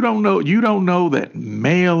 you don't know that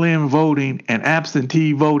mail-in voting and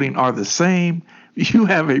absentee voting are the same. You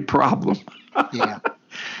have a problem. Yeah.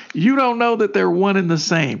 You don't know that they're one and the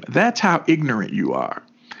same. That's how ignorant you are.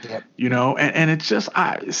 Yep. And it's just,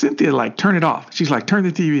 Cynthia, like, turn it off. She's like, turn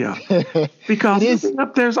the TV off. Because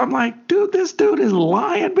up there, I'm like, dude, this dude is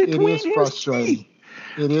lying between his teeth. Frustrating.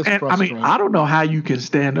 It is frustrating. I don't know how you can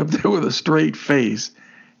stand up there with a straight face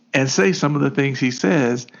and say some of the things he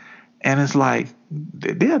says. And it's like,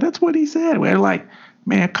 yeah, that's what he said. We're like,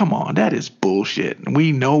 man, come on, that is bullshit. And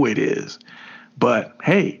we know it is. But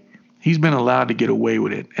hey, He's been allowed to get away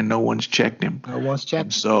with it, and no one's checked him. No one's And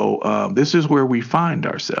checked. so this is where we find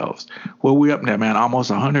ourselves. Well, we up now, man. Almost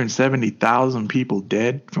 170,000 people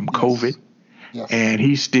dead from COVID, Yes. and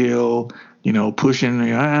he's still, pushing.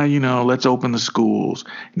 Let's open the schools.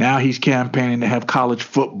 Now he's campaigning to have college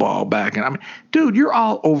football back. And I mean, dude, you're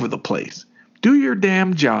all over the place. Do your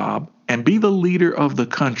damn job and be the leader of the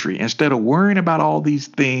country instead of worrying about all these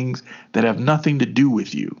things that have nothing to do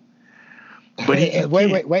with you. But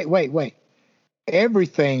wait.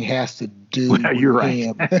 Everything has to do with you're right.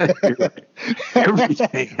 him. You're right.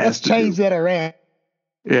 Everything has Let's to change do. that around.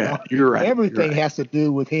 Yeah, you're right. Everything has to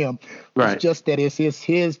do with him. Right. It's just that it's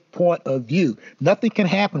his point of view. Nothing can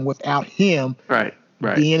happen without him Right.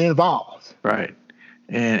 being involved. Right.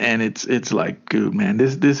 And it's like, dude, man,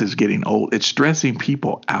 this is getting old. It's stressing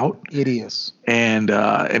people out. It is. And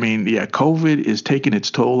COVID is taking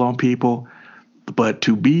its toll on people. But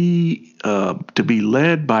to be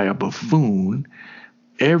led by a buffoon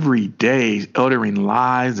every day, uttering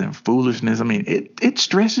lies and foolishness, I mean, it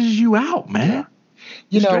stresses you out, man.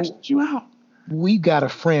 It stresses you out. We got a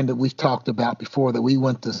friend that we've talked about before that we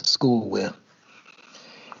went to school with,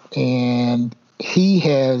 and he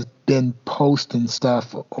has been posting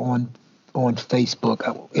stuff on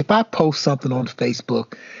Facebook. If I post something on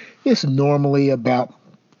Facebook, it's normally about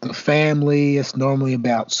the family. It's normally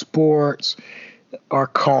about sports or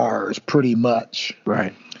cars, pretty much.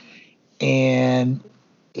 Right. And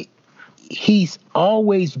he's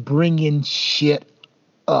always bringing shit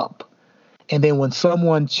up. And then when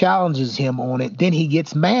someone challenges him on it, then he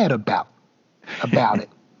gets mad about it.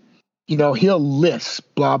 He'll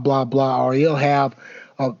list blah blah blah, or he'll have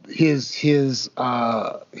his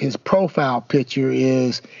profile picture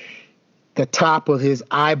is the top of his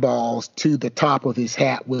eyeballs to the top of his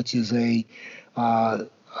hat, which is a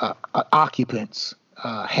occupant's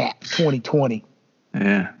hat, 2020.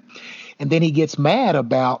 Yeah. And then he gets mad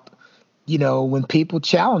about, when people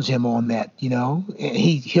challenge him on that, and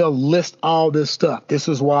he'll list all this stuff. This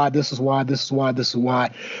is why,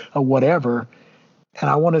 or whatever. And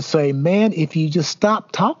I want to say, man, if you just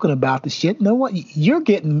stop talking about the shit, you know what? You're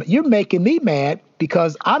making me mad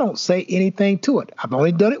because I don't say anything to it. I've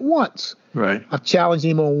only done it once. Right. I've challenged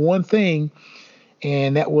him on one thing.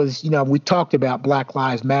 And that was, we talked about Black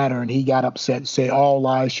Lives Matter, and he got upset and said all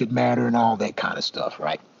lives should matter and all that kind of stuff,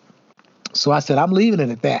 right? So I said, I'm leaving it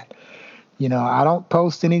at that. I don't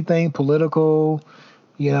post anything political.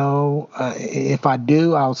 If I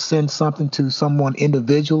do, I'll send something to someone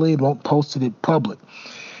individually. Won't post it in public.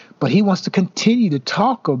 But he wants to continue to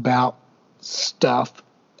talk about stuff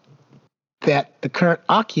that the current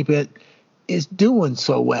occupant is doing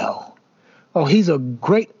so well. Oh, he's a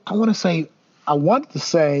great, I wanted to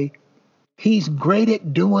say he's great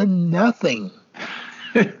at doing nothing.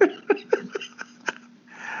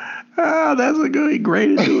 That's a good,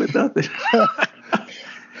 great at doing nothing.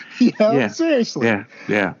 Seriously.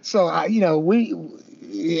 Yeah. So, I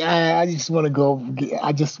just want to go,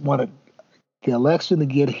 the election to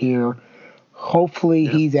get here. Hopefully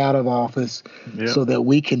he's out of office so that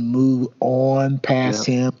we can move on past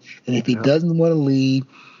him. And if he doesn't want to leave,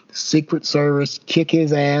 the Secret Service kick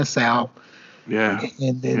his ass out. Yeah.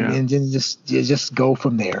 And then just go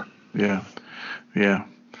from there. Yeah.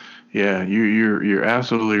 You're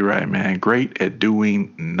absolutely right, man. Great at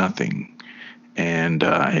doing nothing. And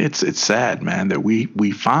it's sad, man, that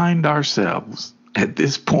we find ourselves at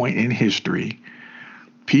this point in history,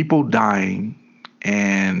 people dying,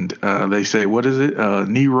 and they say, what is it?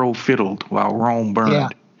 Nero fiddled while Rome burned. Yeah.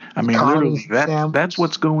 I mean, literally, that's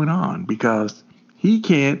what's going on because he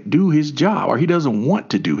can't do his job, or he doesn't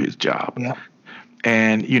want to do his job. Yeah.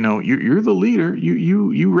 And you're the leader.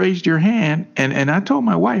 You raised your hand, and I told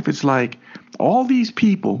my wife, it's like all these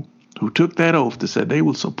people who took that oath that said they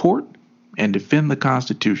will support and defend the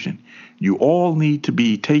Constitution, you all need to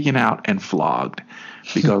be taken out and flogged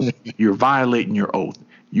because you're violating your oath.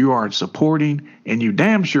 You aren't supporting, and you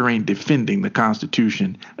damn sure ain't defending the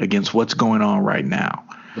Constitution against what's going on right now.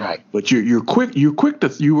 Right. But you were quick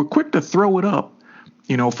to throw it up,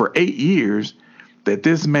 for 8 years. That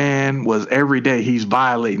this man was every day he's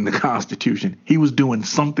violating the Constitution. He was doing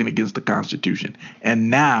something against the Constitution.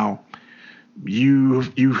 And now you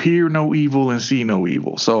hear no evil and see no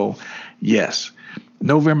evil. So, yes,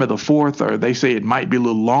 November the 4th, or they say it might be a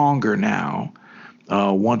little longer now,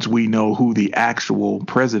 once we know who the actual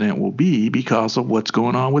president will be because of what's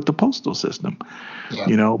going on with the postal system.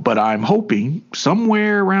 Yeah. But I'm hoping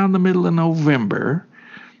somewhere around the middle of November,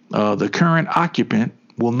 the current occupant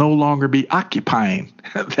will no longer be occupying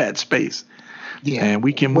that space. Yeah. And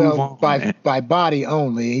we can move on. By body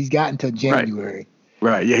only. He's got until January.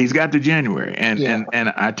 Right. Yeah, he's got to January. And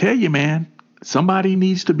I tell you, man, somebody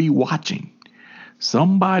needs to be watching.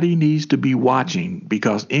 Somebody needs to be watching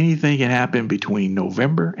because anything can happen between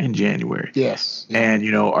November and January. Yes. And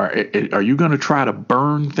are you going to try to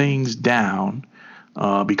burn things down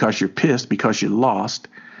because you're pissed because you lost?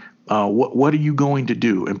 What are you going to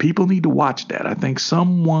do? And people need to watch that. I think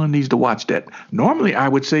someone needs to watch that. Normally, I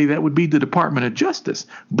would say that would be the Department of Justice,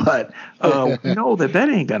 but we know that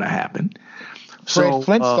ain't going to happen. Fred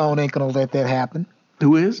Flintstone ain't going to let that happen.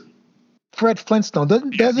 Who is? Fred Flintstone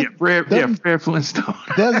Fred Flintstone.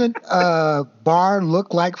 Doesn't Barr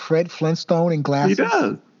look like Fred Flintstone in glasses? He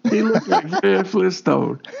does. He looks like Fred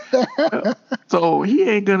Flintstone. So he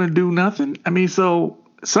ain't gonna do nothing. I mean, so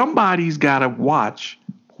somebody's got to watch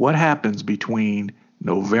what happens between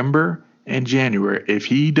November and January. If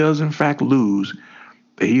he does in fact lose,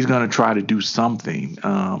 he's gonna try to do something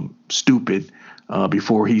stupid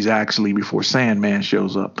before Sandman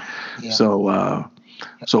shows up. Yeah.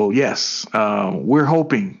 So yes, we're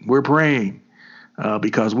hoping, we're praying,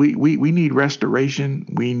 because we need restoration,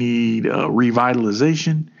 we need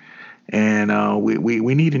revitalization, and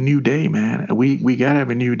we need a new day, man. We gotta have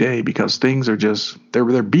a new day because things are just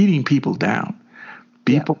they're beating people down.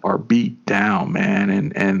 People are beat down, man,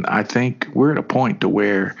 and I think we're at a point to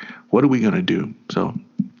where what are we gonna do? So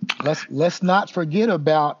let's not forget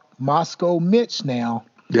about Moscow Mitch now.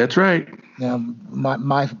 That's right. Now,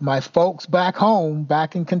 my folks back home,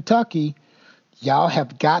 back in Kentucky, y'all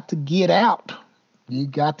have got to get out. You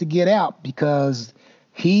got to get out because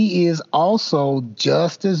he is also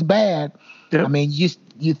just as bad. Yep. I mean,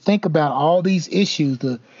 you think about all these issues.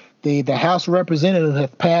 The House of Representatives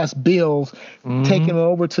have passed bills, taken them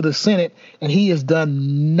over to the Senate, and he has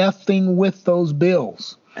done nothing with those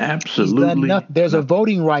bills. Absolutely. There's a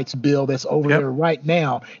voting rights bill that's over there right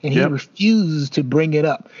now, and he refuses to bring it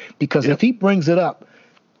up because if he brings it up,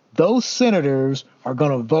 those senators are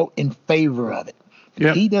going to vote in favor of it.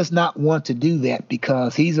 Yep. He does not want to do that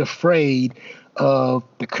because he's afraid of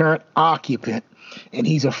the current occupant, and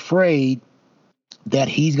he's afraid that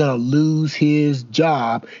he's going to lose his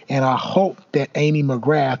job. And I hope that Amy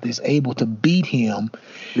McGrath is able to beat him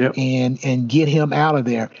and get him out of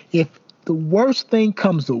there. If the worst thing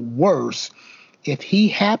comes to worst, if he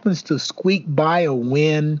happens to squeak by a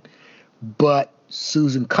win, but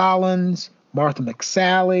Susan Collins, Martha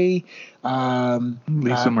McSally,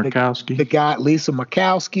 Lisa Murkowski,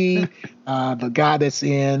 the guy that's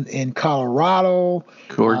in Colorado,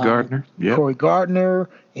 Cory Gardner,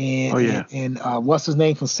 and what's his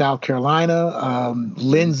name from South Carolina,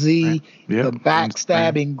 Lindsey, the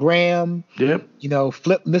backstabbing Graham,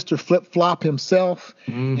 Mr. Flip Flop himself.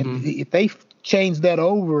 And if they change that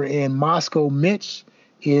over and Moscow Mitch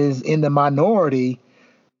is in the minority,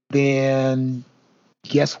 then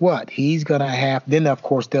guess what? He's gonna have. Then of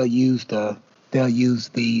course they'll use the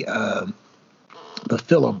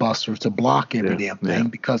filibuster to block every damn thing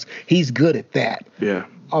because he's good at that. Yeah.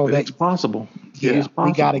 Oh, that's possible. Yeah,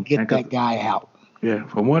 we got to get that guy out. Yeah,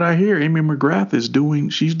 from what I hear, Amy McGrath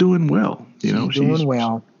she's doing well.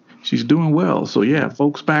 She's doing well. So yeah,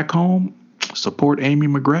 folks back home, support Amy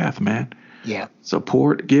McGrath, man. Yeah.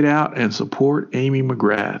 Get out and support Amy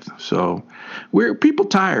McGrath. So people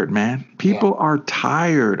tired, man. People are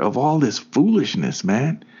tired of all this foolishness,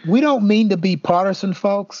 man. We don't mean to be partisan,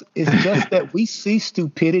 folks. It's just that we see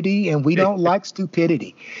stupidity and we don't like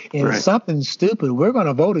stupidity. And if something's stupid, we're going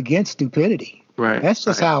to vote against stupidity. Right. That's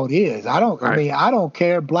just how it is. I don't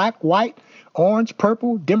care. Black, white, orange,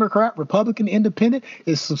 purple, Democrat, Republican, Independent.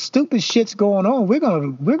 If some stupid shit's going on, we're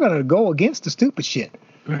gonna go against the stupid shit.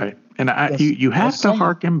 Right. And you have to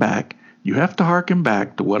harken back. You have to harken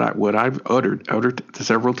back to what I've uttered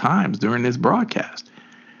several times during this broadcast.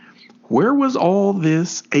 Where was all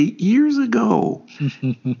this 8 years ago?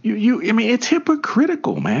 I mean, it's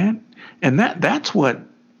hypocritical, man. And that's what,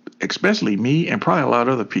 especially me and probably a lot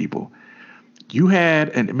of other people, you had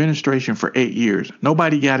an administration for 8 years.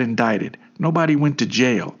 Nobody got indicted. Nobody went to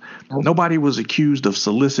jail. Nobody was accused of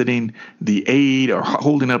soliciting the aid or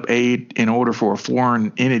holding up aid in order for a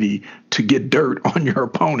foreign entity to get dirt on your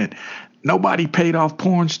opponent. Nobody paid off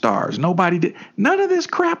porn stars. Nobody did. None of this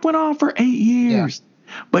crap went on for 8 years. Yeah.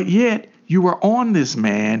 But yet you were on this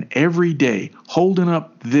man every day, holding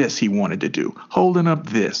up this he wanted to do, holding up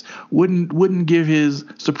this, wouldn't give his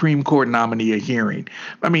Supreme Court nominee a hearing.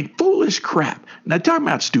 I mean, foolish crap. Now, talking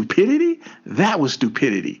about stupidity, that was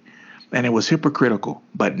stupidity. And it was hypocritical.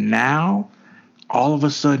 But now, all of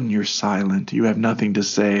a sudden, you're silent. You have nothing to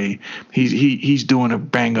say. He's doing a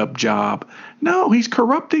bang-up job. No, he's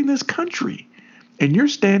corrupting this country. And you're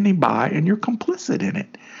standing by and you're complicit in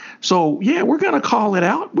it. So, yeah, we're going to call it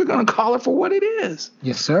out. We're going to call it for what it is.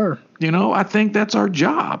 Yes, sir. I think that's our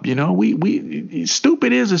job. We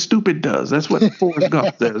stupid is as stupid does. That's what Forrest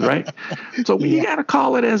Gump says, right? So we got to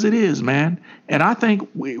call it as it is, man. And I think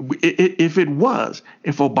if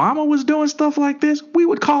Obama was doing stuff like this, we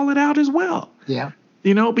would call it out as well. Yeah.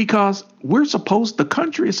 Because the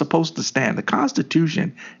country is supposed to stand. The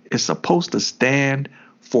Constitution is supposed to stand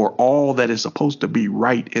for all that is supposed to be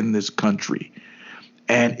right in this country.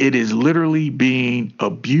 And it is literally being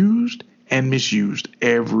abused and misused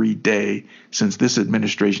every day since this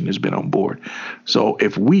administration has been on board. So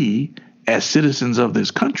if we, as citizens of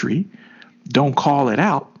this country, don't call it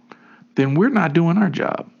out, then we're not doing our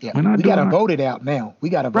job. Yeah. We got to vote it out now. We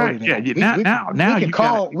got to vote it out. Now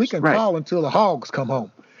we can call until the hogs come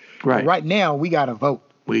home. Right. But right now, we got to vote.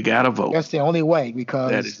 We got to vote. That's the only way,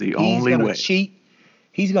 because that is the only way.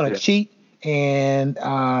 He's going to cheat, and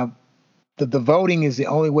the voting is the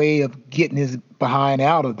only way of getting his behind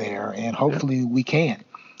out of there, and hopefully we can.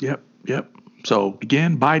 Yep. So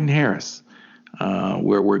again, Biden-Harris.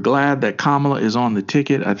 We're glad that Kamala is on the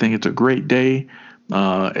ticket. I think it's a great day,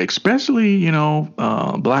 especially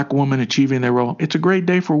Black women achieving their role. It's a great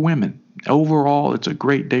day for women. Overall, it's a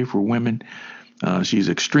great day for women. She's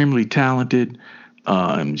extremely talented.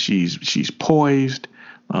 She's poised,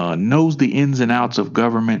 knows the ins and outs of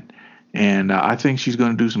government. And I think she's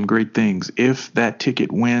going to do some great things. If that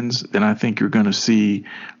ticket wins, then I think you're going to see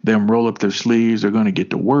them roll up their sleeves. They're going to get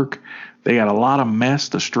to work. They got a lot of mess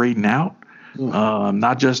to straighten out,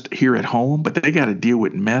 not just here at home, but they got to deal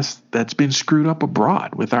with mess that's been screwed up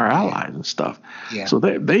abroad with our allies and stuff. Yeah. So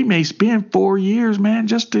they may spend 4 years, man,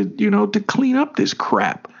 just to clean up this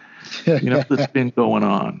crap, that's been going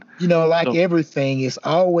on. Everything, is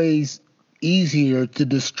always easier to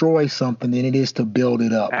destroy something than it is to build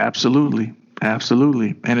it up. Absolutely.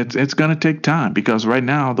 And it's going to take time, because right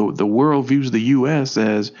now the world views the U.S.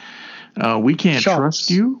 as we can't trust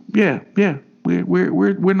you. Yeah.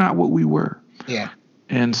 We're not what we were. Yeah.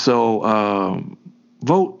 And so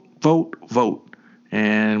vote.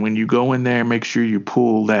 And when you go in there, make sure you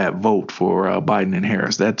pull that vote for Biden and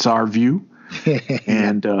Harris. That's our view.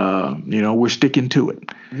 And we're sticking to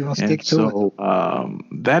it.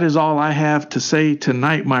 That is all I have to say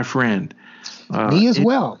tonight, my friend. Me as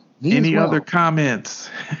well. Any other comments?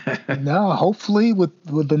 No, hopefully with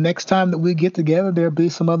the next time that we get together, there'll be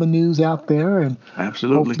some other news out there, and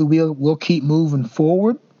absolutely, hopefully we'll keep moving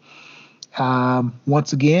forward.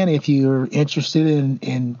 Once again, if you're interested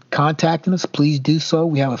in contacting us, please do so.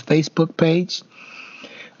 We have a Facebook page.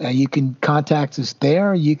 You can contact us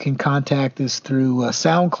there. You can contact us through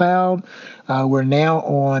SoundCloud. We're now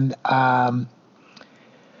on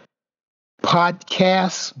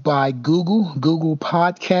Podcasts by Google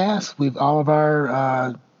Podcasts. All of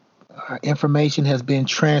our information has been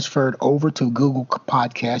transferred over to Google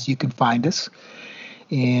Podcasts. You can find us.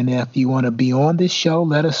 And if you want to be on this show,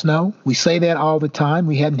 let us know. We say that all the time.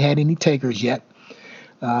 We hadn't had any takers yet.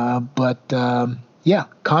 Yeah,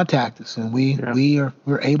 contact us, and we're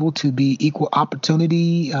able to be equal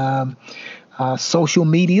opportunity social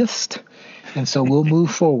mediaist, and so we'll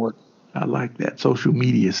move forward. I like that, social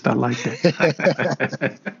mediaist. I like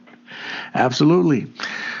that. Absolutely.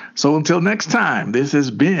 So until next time, this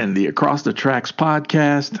has been the Across the Tracks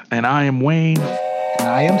podcast, and I am Wayne. And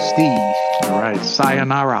I am Steve. All right,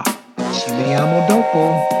 sayonara. Ci vediamo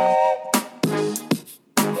dopo.